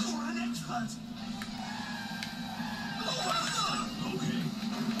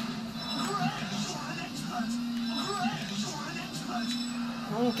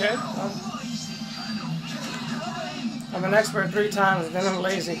 Okay. Okay. I'm an expert 3 times, then I'm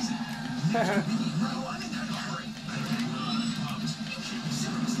lazy.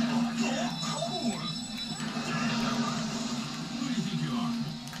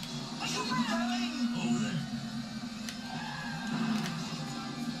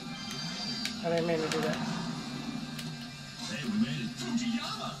 I didn't mean to do that. Hey, we made it.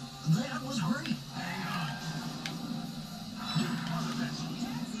 Fujiyama! That was great. Hang on. You are the best.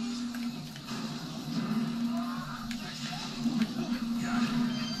 Got it.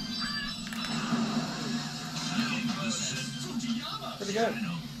 This is it. Fujiyama! Pretty good. I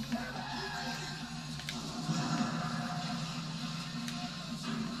know.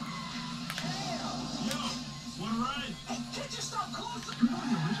 Yo, what a ride. Can't you stop close? You know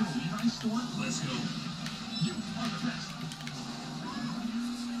the original Levi store? Let's go. You are the best.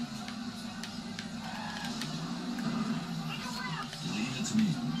 Leave it to me.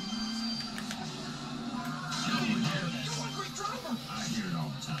 You're a great driver. I hear it all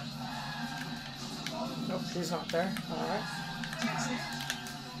the time. Nope, he's not there. Alright.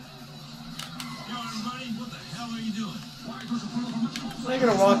 Yo, everybody, what the hell are you doing? We're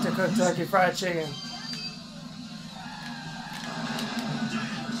gonna walk to Kentucky Fried Chicken.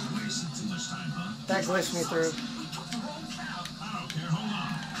 Wasting too much time, huh? That glitched me through. I don't care. Hold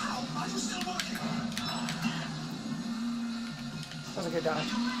on. I'm still working. That was a good dodge.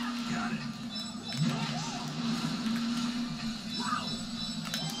 Got it.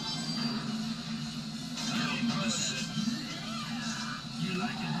 This is it. You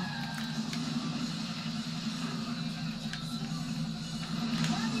like it?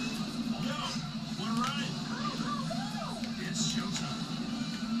 Yo, what a ride. It's showtime.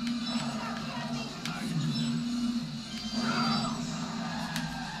 I can do that.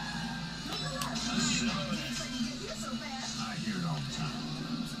 This is it. I hear it all the time.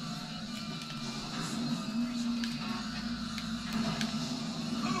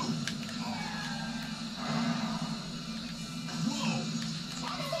 Oh! Whoa!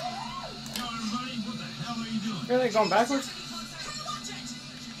 Yo, everybody, what the hell are you doing? Really going backwards?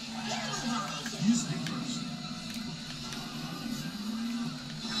 You speak first.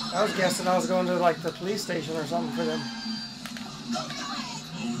 I was guessing I was going to like the police station or something for them.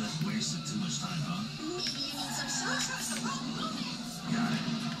 Oh, that's wasted too much time, huh? Got it.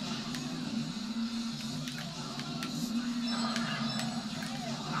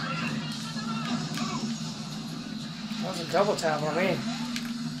 That was a double tap on me.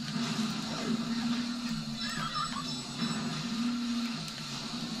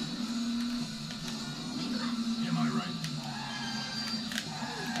 Am I right?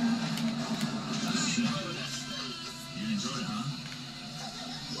 You enjoyed it, huh?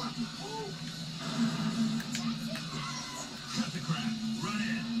 Cut the crap. Run in.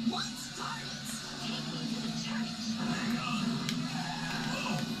 Hang on.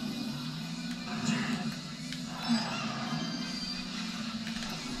 Whoa. Damn.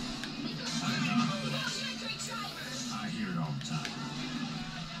 I hear it all the time.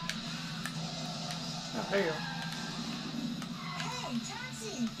 Oh, there you go. Hey,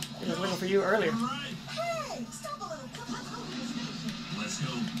 taxi! He was looking for you earlier. All right. Hey, stop a little. Let's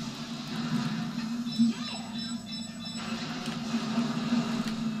go.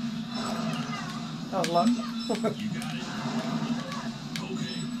 That was luck. You got it.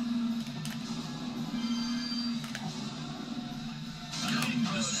 Okay.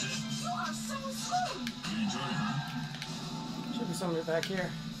 This is it. You are so smooth! You enjoyed it, huh? Should be somebody back here.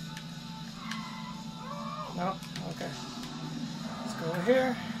 No? Okay. Let's go over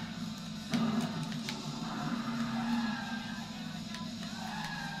here.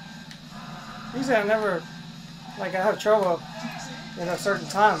 Usually I never, like, I have trouble in a certain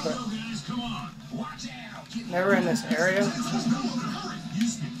time, but Go, guys, come on. Watch out. Get never in this area. hurry. You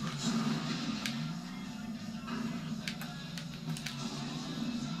speak first.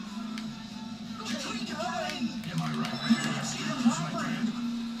 Am I right? Yes, that's my friend.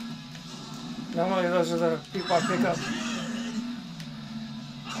 Normally those are the people I pick up.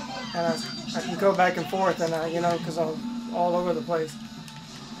 And I can go back and forth, and you know, because I'm all over the place.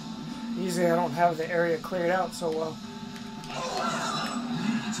 Usually I don't have the area cleared out so well. Leave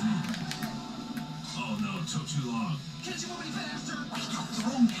it to me. Oh no, it took too long. Can't you move any faster?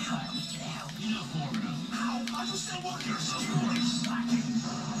 Throw him down. Get out. Enough warming up. Ow, I was still working. You're slacking.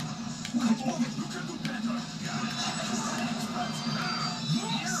 Come on, you can do better. Got it.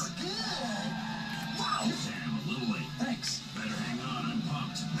 Yes. Good. Wow. Damn, a little late. Thanks. Better hang on, I'm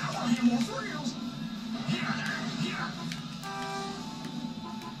pumped. Now I hear more thrills. Yeah.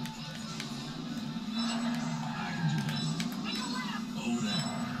 I can do that. Over there.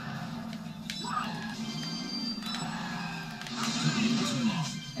 Took a little too long.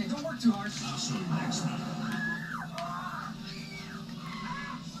 Hey, don't work too hard. I'll show you next time.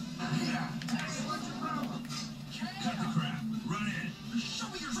 Yeah. Cut the crap. Run in. Show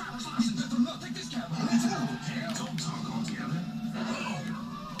me your driver's license. Better not take this cab. Hey, don't talk altogether. Oh.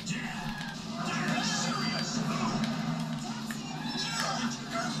 Dad, serious. Oh.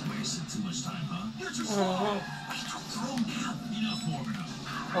 Wasted too much time, huh? You're too slow. Throw him down. Enough warming up.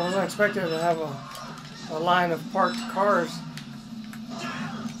 I wasn't expecting to have a line of parked cars.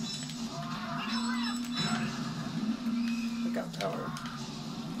 Look out power.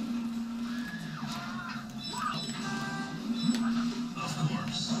 Of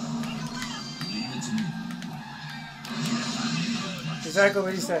course. Leave it to me. Exactly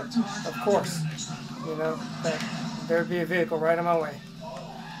what he said. Of course. Next time. You know, that there'd be a vehicle right in my way.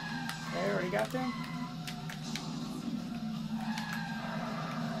 Okay, already got them?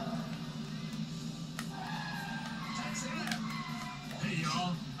 Hey,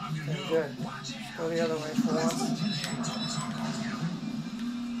 y'all. I'm gonna Okay, go. good. Watch Let's out. go the other way for once. Hey, don't talk altogether.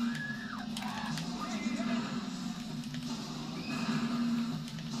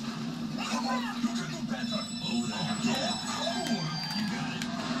 Come on, you can do better. Over there. You got it.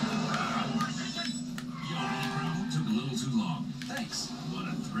 Yo, any problem? Took a little too long. Thanks. What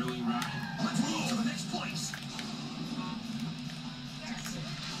a thrilling ride. Let's move to the next place.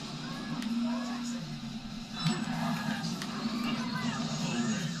 Over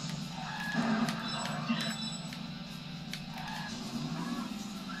there.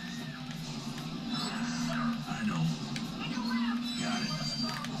 I know. Got it.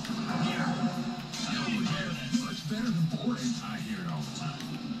 Yeah. Yo, you hear that? Much better than boarding. I hear it all the time.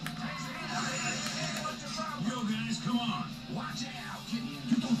 Yo, guys, come on. Watch out.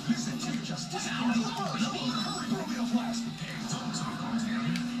 You don't listen to you just discount the first. Hurry, throw me a flask. Hey, don't talk all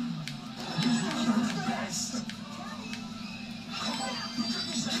together. You're the best. Come on, you can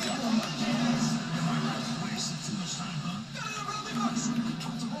do better. Am I right? Wasted too much time, huh? You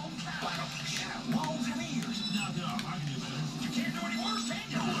took the wrong cab. Walls and ears. Knock it off. I can do better. You can't do any worse, can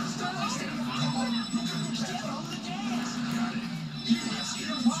you? Come on, you can do better. Step on the gas. Got it. Yes,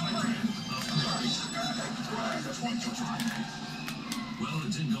 here's my friend. Of course. That's what you're trying to do. Well,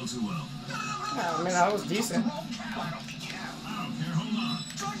 it didn't go too well. Yeah, I mean, I was decent. I don't care. Hold on.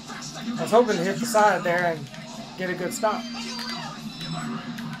 I was hoping to hit the side there and get a good stop. Am I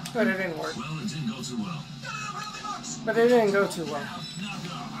right? But it didn't work. Well, it didn't go too well. But it didn't go too well. Knock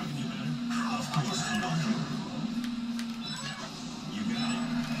it off. I can do better. Of course. You got it.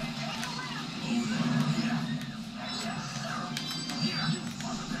 Over there. Yeah.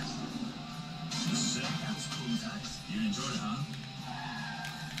 This is it. That was cool, guys. You enjoyed it, huh?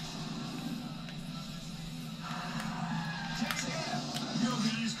 Yo,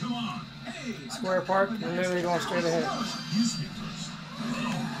 guys, come on. Hey, Square Park, you're literally going straight ahead. you speak first. Oh,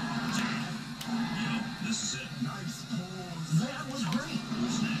 damn. Yo, this is it. Nice pause. That was great.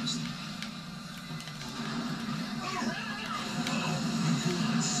 Who's next? Oh, you cool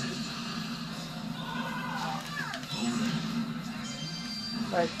and sit. Over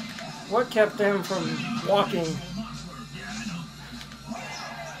there. Like, what kept them from walking, Yeah, I know.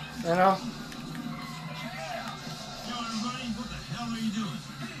 you know? Yo, everybody, what the hell are you doing?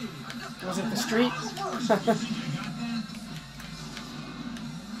 Was it the street? You think I got that?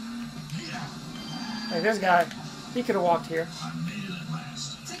 Yeah. Hey, this guy, he could have walked here. I made it at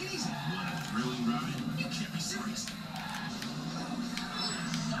last. Take it easy. What a thrilling ride. You can't be serious.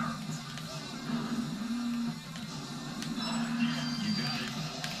 You got it.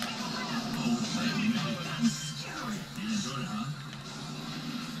 Oh, baby, you enjoyed it, huh?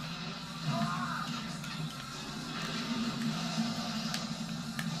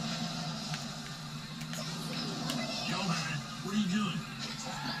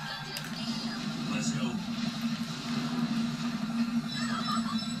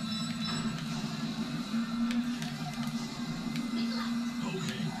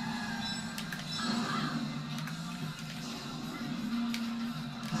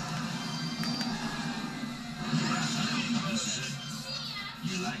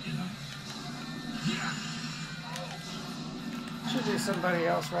 like it, huh? Yeah. Should be somebody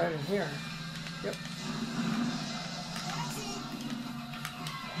else right in here. Yep.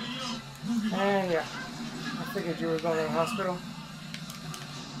 And yeah, I figured you were going to the hospital.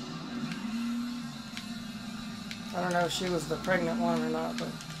 I don't know if she was the pregnant one or not, but...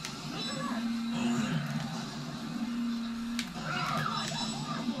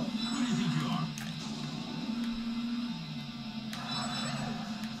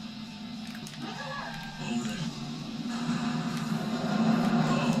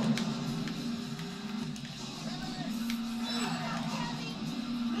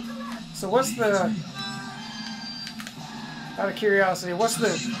 So what's the, out of curiosity, what's the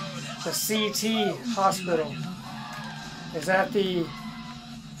CT hospital? Is that the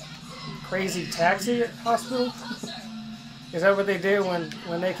crazy taxi hospital? Is that what they do when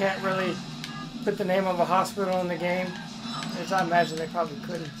they can't really put the name of a hospital in the game? As I imagine they probably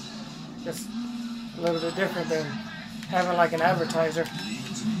couldn't. Just a little bit different than having like an advertiser.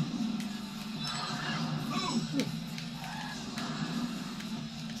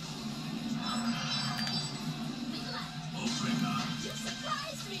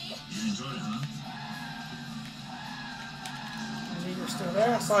 You're still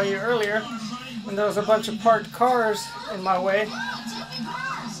there. I saw you earlier, and there was a bunch of parked cars in my way.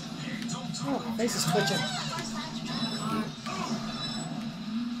 Oh, my face is twitching.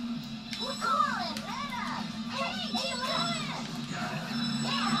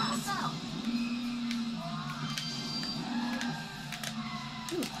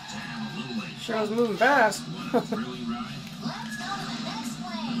 Sure was moving fast.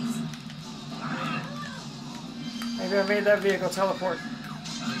 Maybe I made that vehicle teleport.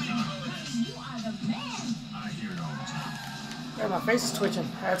 Yeah, my face is twitching.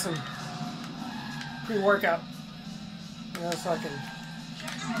 I had some pre-workout, you know, so I can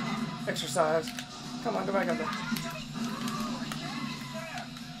exercise. Come on, go back up there.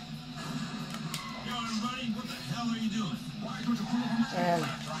 And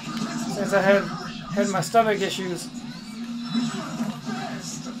since I had my stomach issues,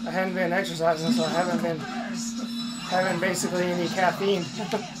 I hadn't been exercising, so I haven't been having basically any caffeine.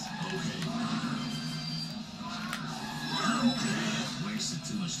 Wasted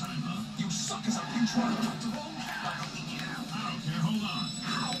too much time, huh? You suck as a pinch runner. I don't care, hold on.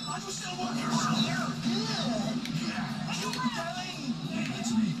 I was still working. Leave it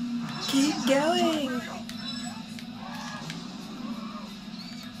to me. Keep going.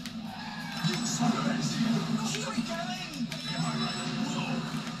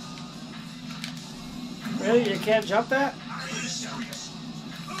 Really? You can't jump that? Are you serious?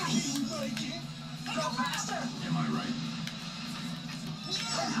 Go faster. Am I right?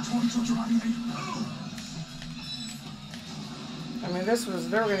 I mean,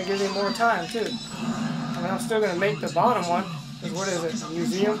 they were going to give me more time, too. I mean, I'm still going to make the bottom one. Because what is it, a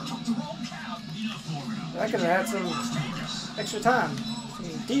museum? I could have had some extra time.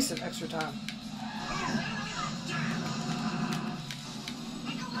 Some decent extra time.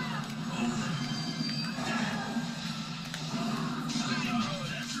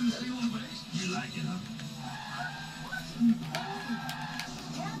 You like it, huh?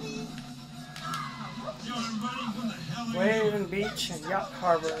 Yo, everybody, what the hell are you Wave and Beach and Yacht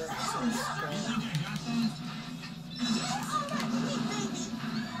Harbor. So let's go.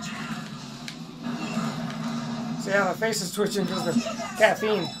 See how my face is twitching because of the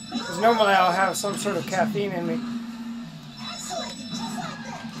caffeine. Because normally I'll have some sort of caffeine in me.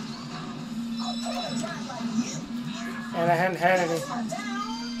 And I hadn't had any.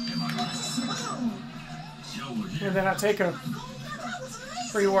 And then I take a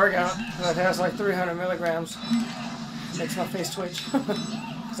pre-workout that has like 300 milligrams. Makes my face twitch.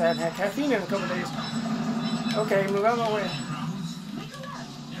 Because I hadn't had caffeine in a couple days. Okay, move out of my way.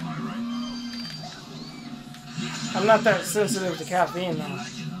 I'm not that sensitive to caffeine though.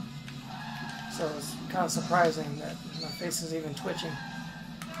 So it's kind of surprising that my face is even twitching.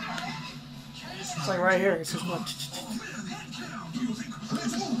 It's like right here, it's just going.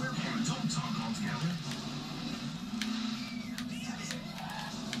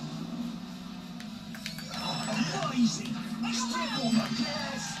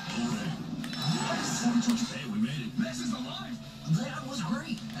 Hey, we made it. This is alive. That was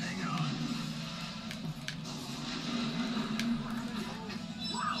great. Hang on.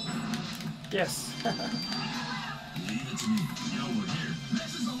 Yes. Leave it to me. Yo, we're here.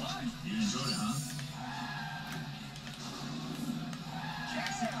 This is alive. You enjoyed it, huh?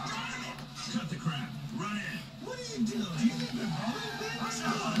 Cut the crap. Run in. What are you doing? Do you think they're bothering me?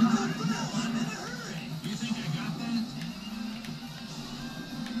 I'm in a hurry. You think I got that?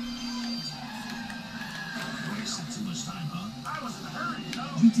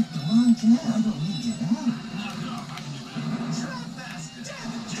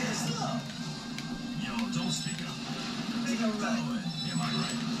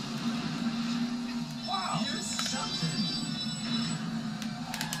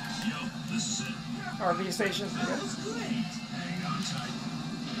 RV station. That was great. Hang on tight.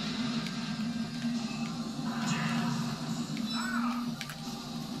 Jam. Ah!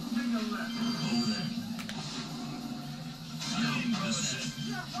 Make a left. Over there. This is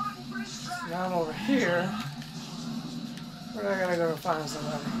it. Now I'm over here. Where do I gotta go to find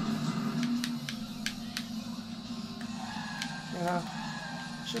somebody? You know,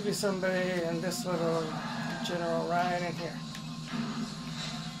 should be somebody in this little general right in here.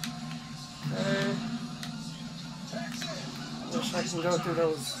 Okay. Wish I can go through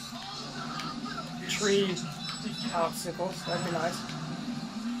those tree obstacles. That'd be nice.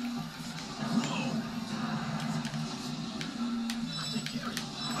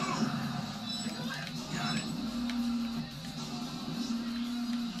 Got it.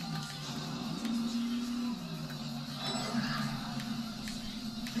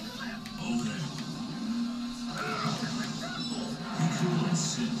 Over there. Be cool and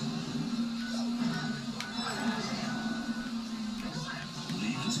sit.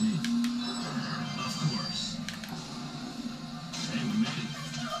 Leave it to me. Of course. Hey, we made it.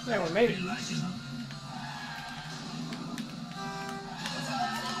 Yeah, we made it. You like it, huh?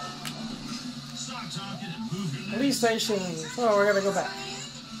 Stop talking and move your legs. Police station. Oh, we gotta go back.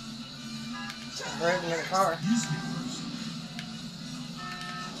 Right in the car. You speak first.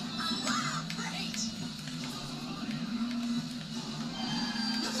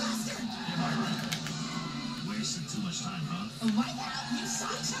 Am I right? Wasting too much time, huh? Right now, you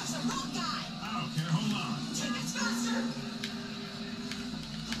sidesteps the wrong guy. I don't care. Hold on. Tickets faster.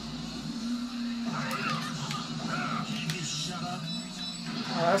 Can't you shut up?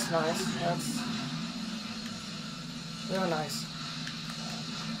 Oh, that's nice. That's real nice.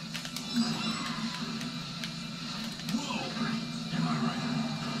 Whoa! Am I right?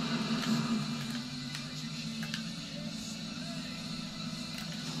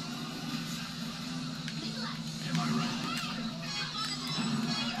 Am I right?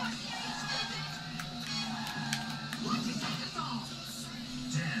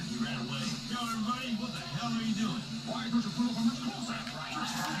 Damn, he ran away. Yo, everybody, what the hell are you doing? Why don't you pull up on the close that right?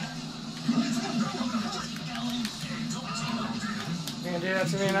 Hey, don't tell me. You gonna do that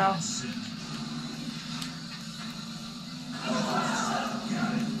to me now? Sit.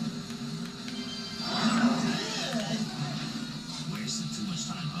 Got it. Wasted too much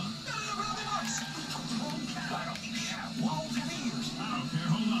time, huh? I don't care.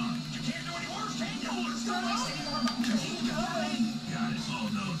 Hold on. Got it. Oh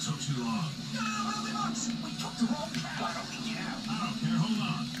no, it took too long. I don't care. Hold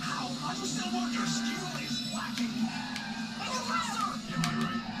on. Am I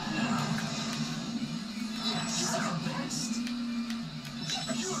right?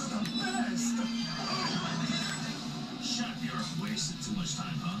 Shut your wasted too much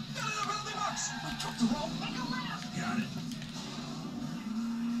time, huh? Got it.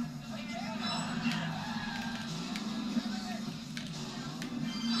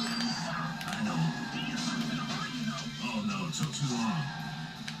 I know. Oh no, it took too long.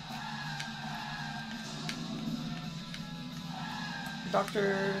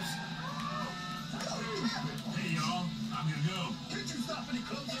 Doctors. Hey y'all, I'm gonna go.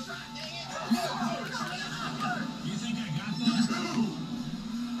 You think I got that?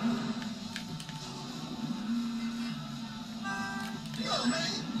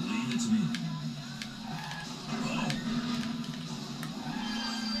 Leave it to me. Oh.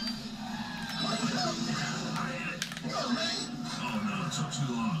 Oh no, it took too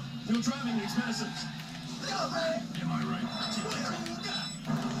long. Your driving is expensive. Am I right?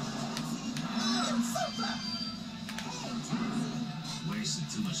 Wasted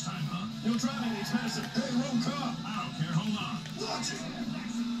too much time, huh? Your driving is expensive. Hey, wrong car. I don't care. Hold on. Watch it.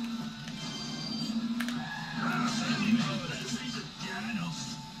 Yeah, I know.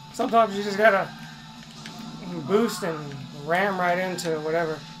 Sometimes you just gotta boost and ram right into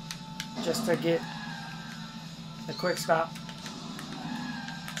whatever just to get a quick stop.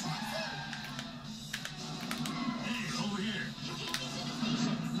 Hey, over here.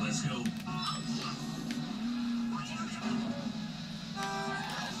 Let's go.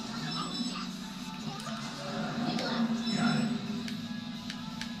 Got it.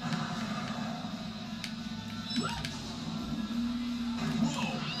 Whoa.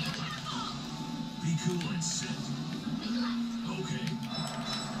 Be cool and sit. Okay.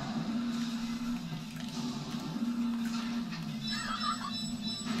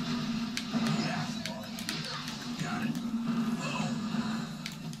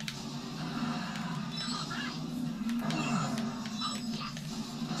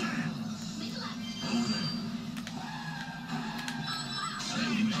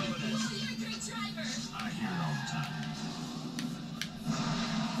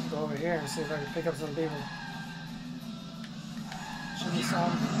 here and see if I can pick up some people. Should be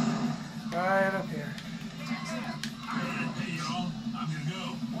some right up here. Hey, y'all. I'm gonna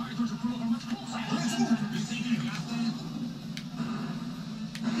go. Why don't you pull over much closer? You think I got that?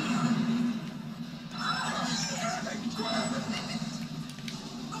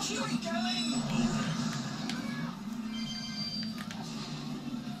 Keep going!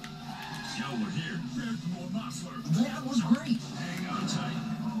 Yo, we're here. There's more muscle. That was great. Hang on tight.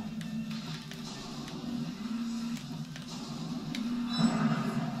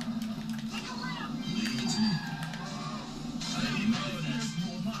 Leave it to me. I didn't know that. There's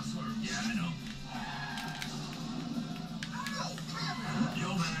more muscle. Yeah, I know. Yo,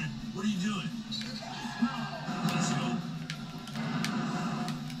 man, what are you doing? Let's go.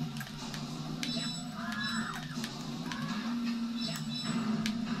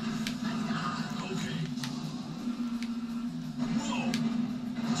 Okay. Whoa.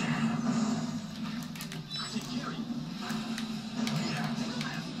 Damn. I can carry. Yeah.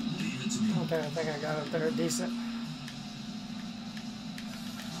 Leave it to me. Okay, I think I got up there decent.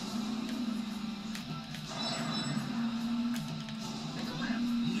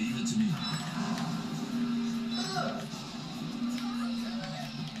 Leave it to me.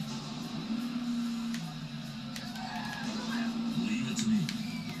 Leave it to me.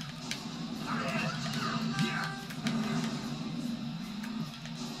 Yeah.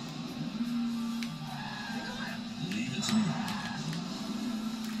 Leave it to me.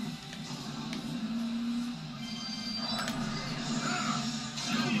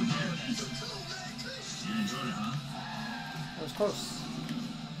 You enjoyed it, huh? That was close.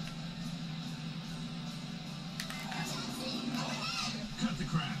 Cut the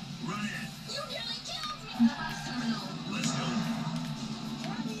crap. Run in. You nearly killed me! The bus terminal. Let's go.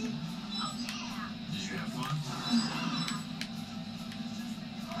 Oh, yeah! Did you have fun?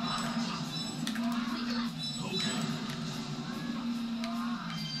 Okay.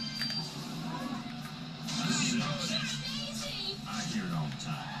 Easy! I hear it all the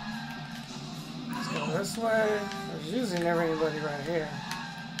time. Let's go this way. There's usually never anybody right here.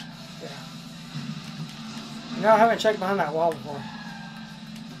 Yeah. You know, I haven't checked behind that wall before.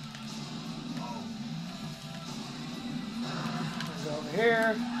 I'll go over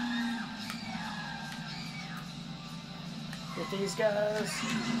here. Get these guys.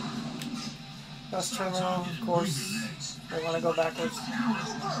 Bus terminal, of course. They want to go backwards. Hey,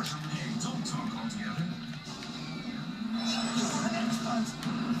 don't talk altogether.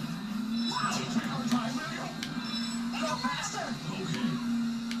 Go faster! Okay.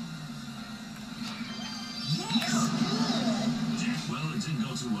 Well, it didn't go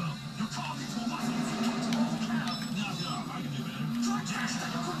too well. You're talking too much. Knock it off. I can do better.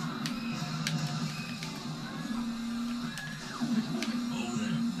 Over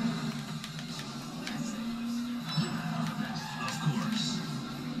there. Of course.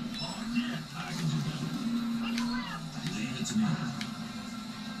 Oh, yeah. I can do better. Leave it to me.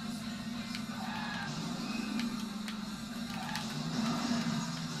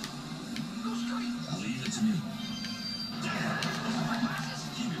 Leave it to me.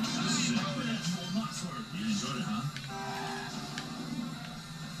 Keep it. You enjoyed it, huh?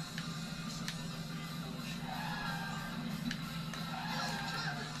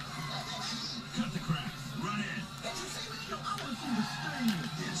 Cut the crap. Run in.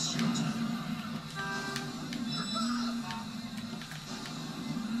 It's showtime.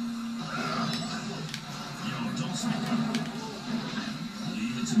 Yo, don't speak up.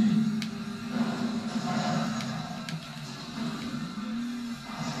 Leave it to me.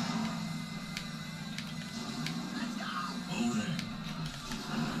 Over there.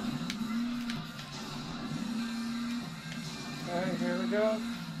 Alright, here we go.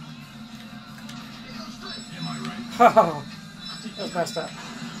 Am I right? Oh, that was messed up. Am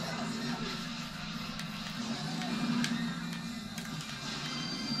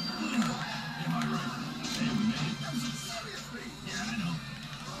I right? Hey, we made it. Yeah, I know.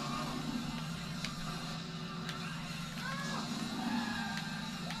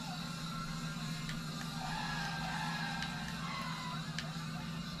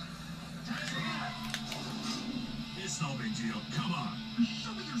 It's no big deal. Come on.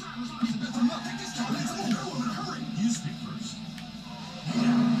 Show me your driver's license. Better not take this time. Let's go. Hurry. You speak first.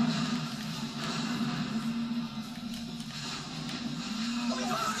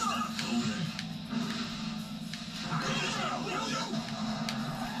 Over there.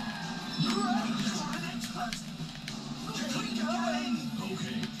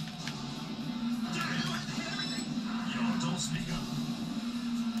 Okay. Yo, don't speak up.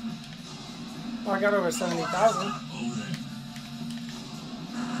 Oh, I got over 70,000. Over there.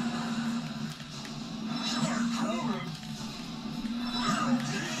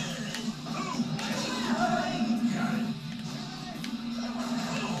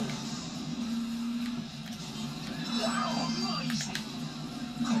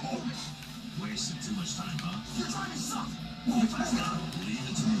 Leave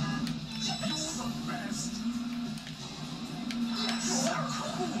it to me. You're the best. You're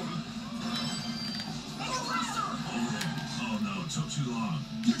cool. Make it faster. Oh no, it took too long.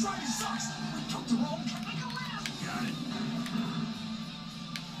 Your driving sucks. We took the wrong. Make a left. Got it.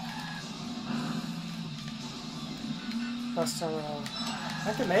 Last time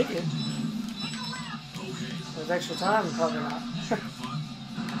I can make it. Okay. With extra time, probably not. Have fun.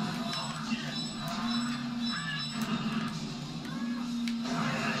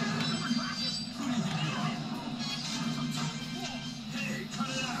 Hey, cut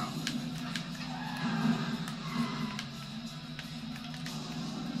it out.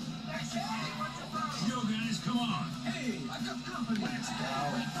 Yo, guys, come on. Hey, I've got company. Let's go.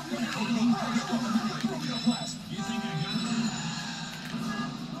 You think I got it?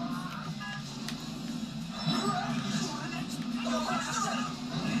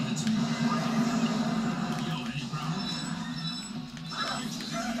 Leave it to me. Yo, any problem?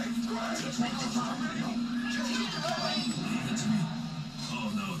 Leave it to me. Oh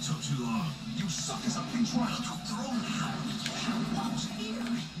no, it took too long. You suck as a pinch rock. Throw it out. What's here?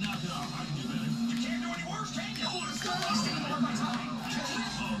 Knock it off. I can do better. You can't do any worse, can you? Oh, it's wasting more of my time.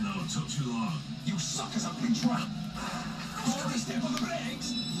 Oh no, it took too long. You suck as a pinch rock. Don't step on the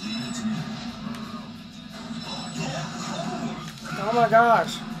brakes. Leave it to me. Oh my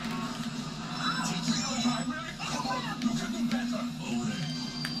gosh. Over there.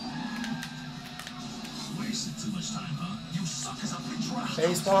 Wasted too much time, huh? You suck as a pinch rock.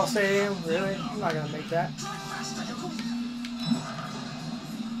 Baseball stadium? Really? I'm not gonna make that.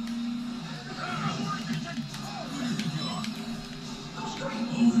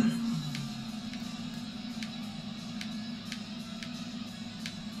 Over there.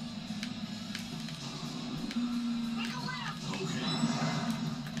 Okay.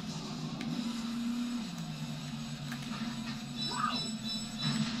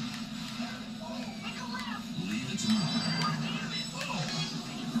 Leave it to me.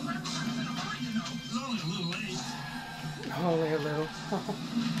 It's only a little late. Only a little.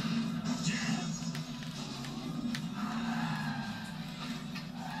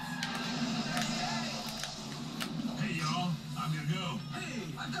 Hey, y'all. I'm gonna go. Hey,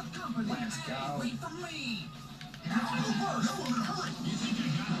 I've got company. Let's go. Wait for me. No, first. Hurry. You think I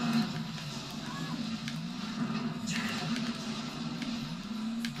got that?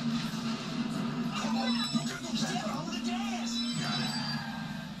 Come on. You can go step on the gas. Got it.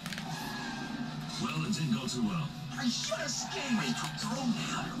 Well, it didn't go too well. I should have skated. Wait, throw me.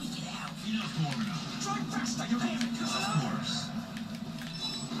 How do we get out? Enough warming up. Drive faster, you have it. Of course.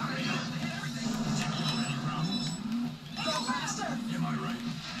 Hurry up. Hit everything. Any problems? Go faster. Am I right?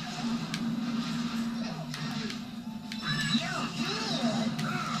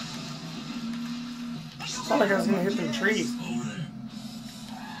 Felt like I was gonna hit them trees. Over there.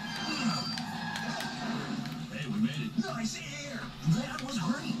 Hey, we made it. Nice air. That was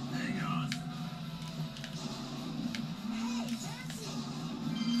great. Hang on.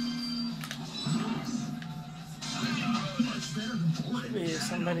 Much better than Portta. Be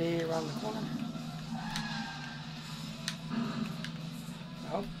somebody around the corner.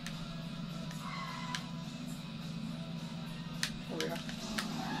 No. There we go.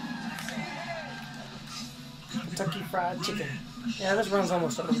 Kentucky Fried Chicken. Yeah, this run's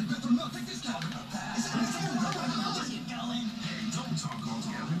almost over. Hey, don't talk all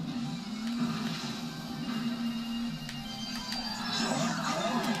together.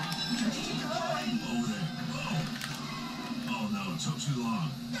 Over there. Oh no, it took too long.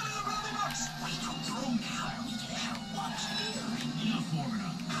 Enough warming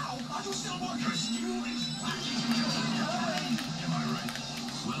up. Am I right?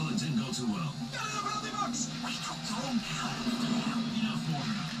 Well, it didn't go too well. Enough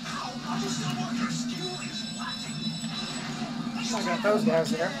warming up. I got those guys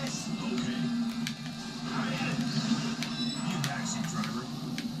there. Okay. You backseat driver.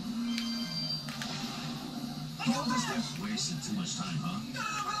 Wasted too much time, huh?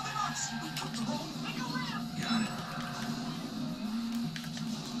 Got it.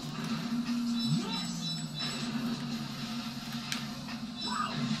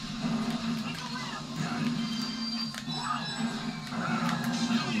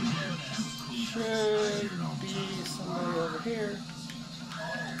 Should be somebody over here.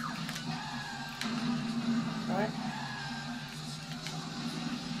 Right?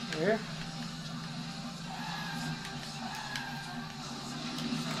 Here.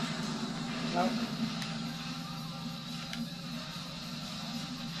 Nope.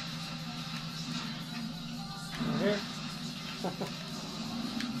 Over here.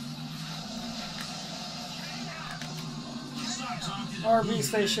 Stop talking. RV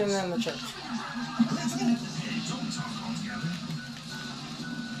station and the church. Hey, don't talk altogether.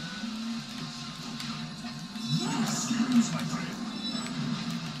 Excuse my friend.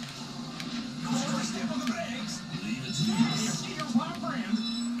 Don't step on the brakes. Leave it to me. Here's my friend.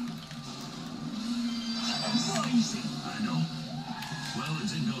 Amazing. I know. Well, it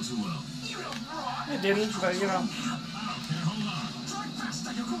didn't go too well. You don't rock. It didn't, but you know, I don't care. Hold on. Drive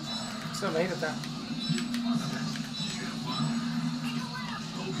faster, you cool. still made it there. Okay. Whoa.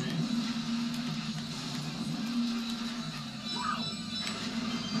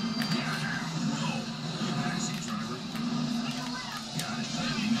 You taxi driver. Got it.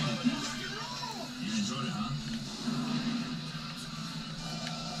 You enjoyed it, huh?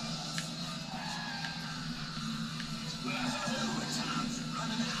 Time's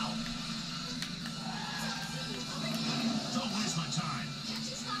running out. Don't waste my time.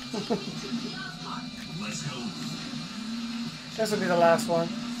 Let's go. This will be the last one,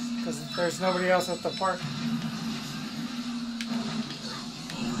 because there's nobody else at the park.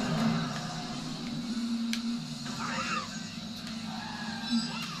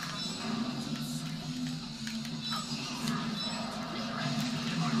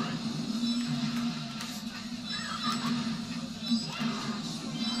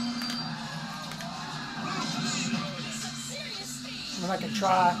 And I can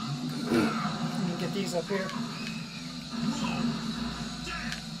try and get these up here.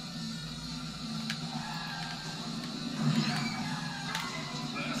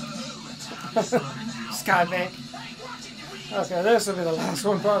 Skybank. Okay, this will be the last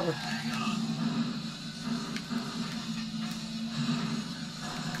one probably.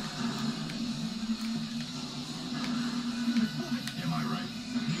 Am I right?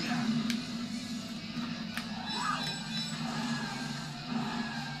 Yeah.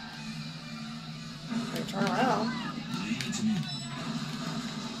 Okay, turn around. Leave it to me.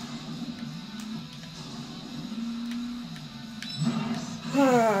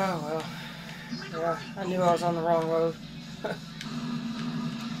 Well, yeah, I knew I was on the wrong road.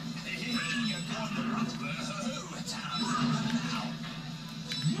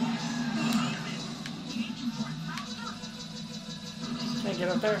 Can't get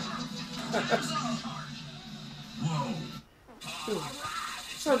up there. Whoa. Ooh.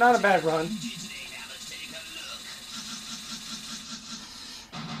 So not a bad run.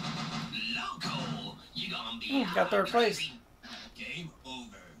 Got third place. Game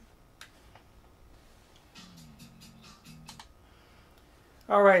over.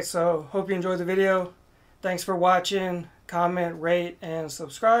 Alright, so hope you enjoyed the video. Thanks for watching. Comment, rate, and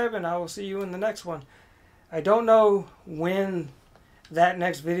subscribe, and I will see you in the next one. I don't know when that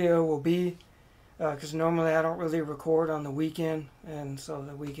next video will be, because normally I don't really record on the weekend, and so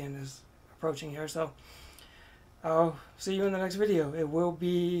the weekend is approaching here. So I'll see you in the next video. It will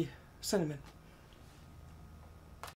be Cinnamon.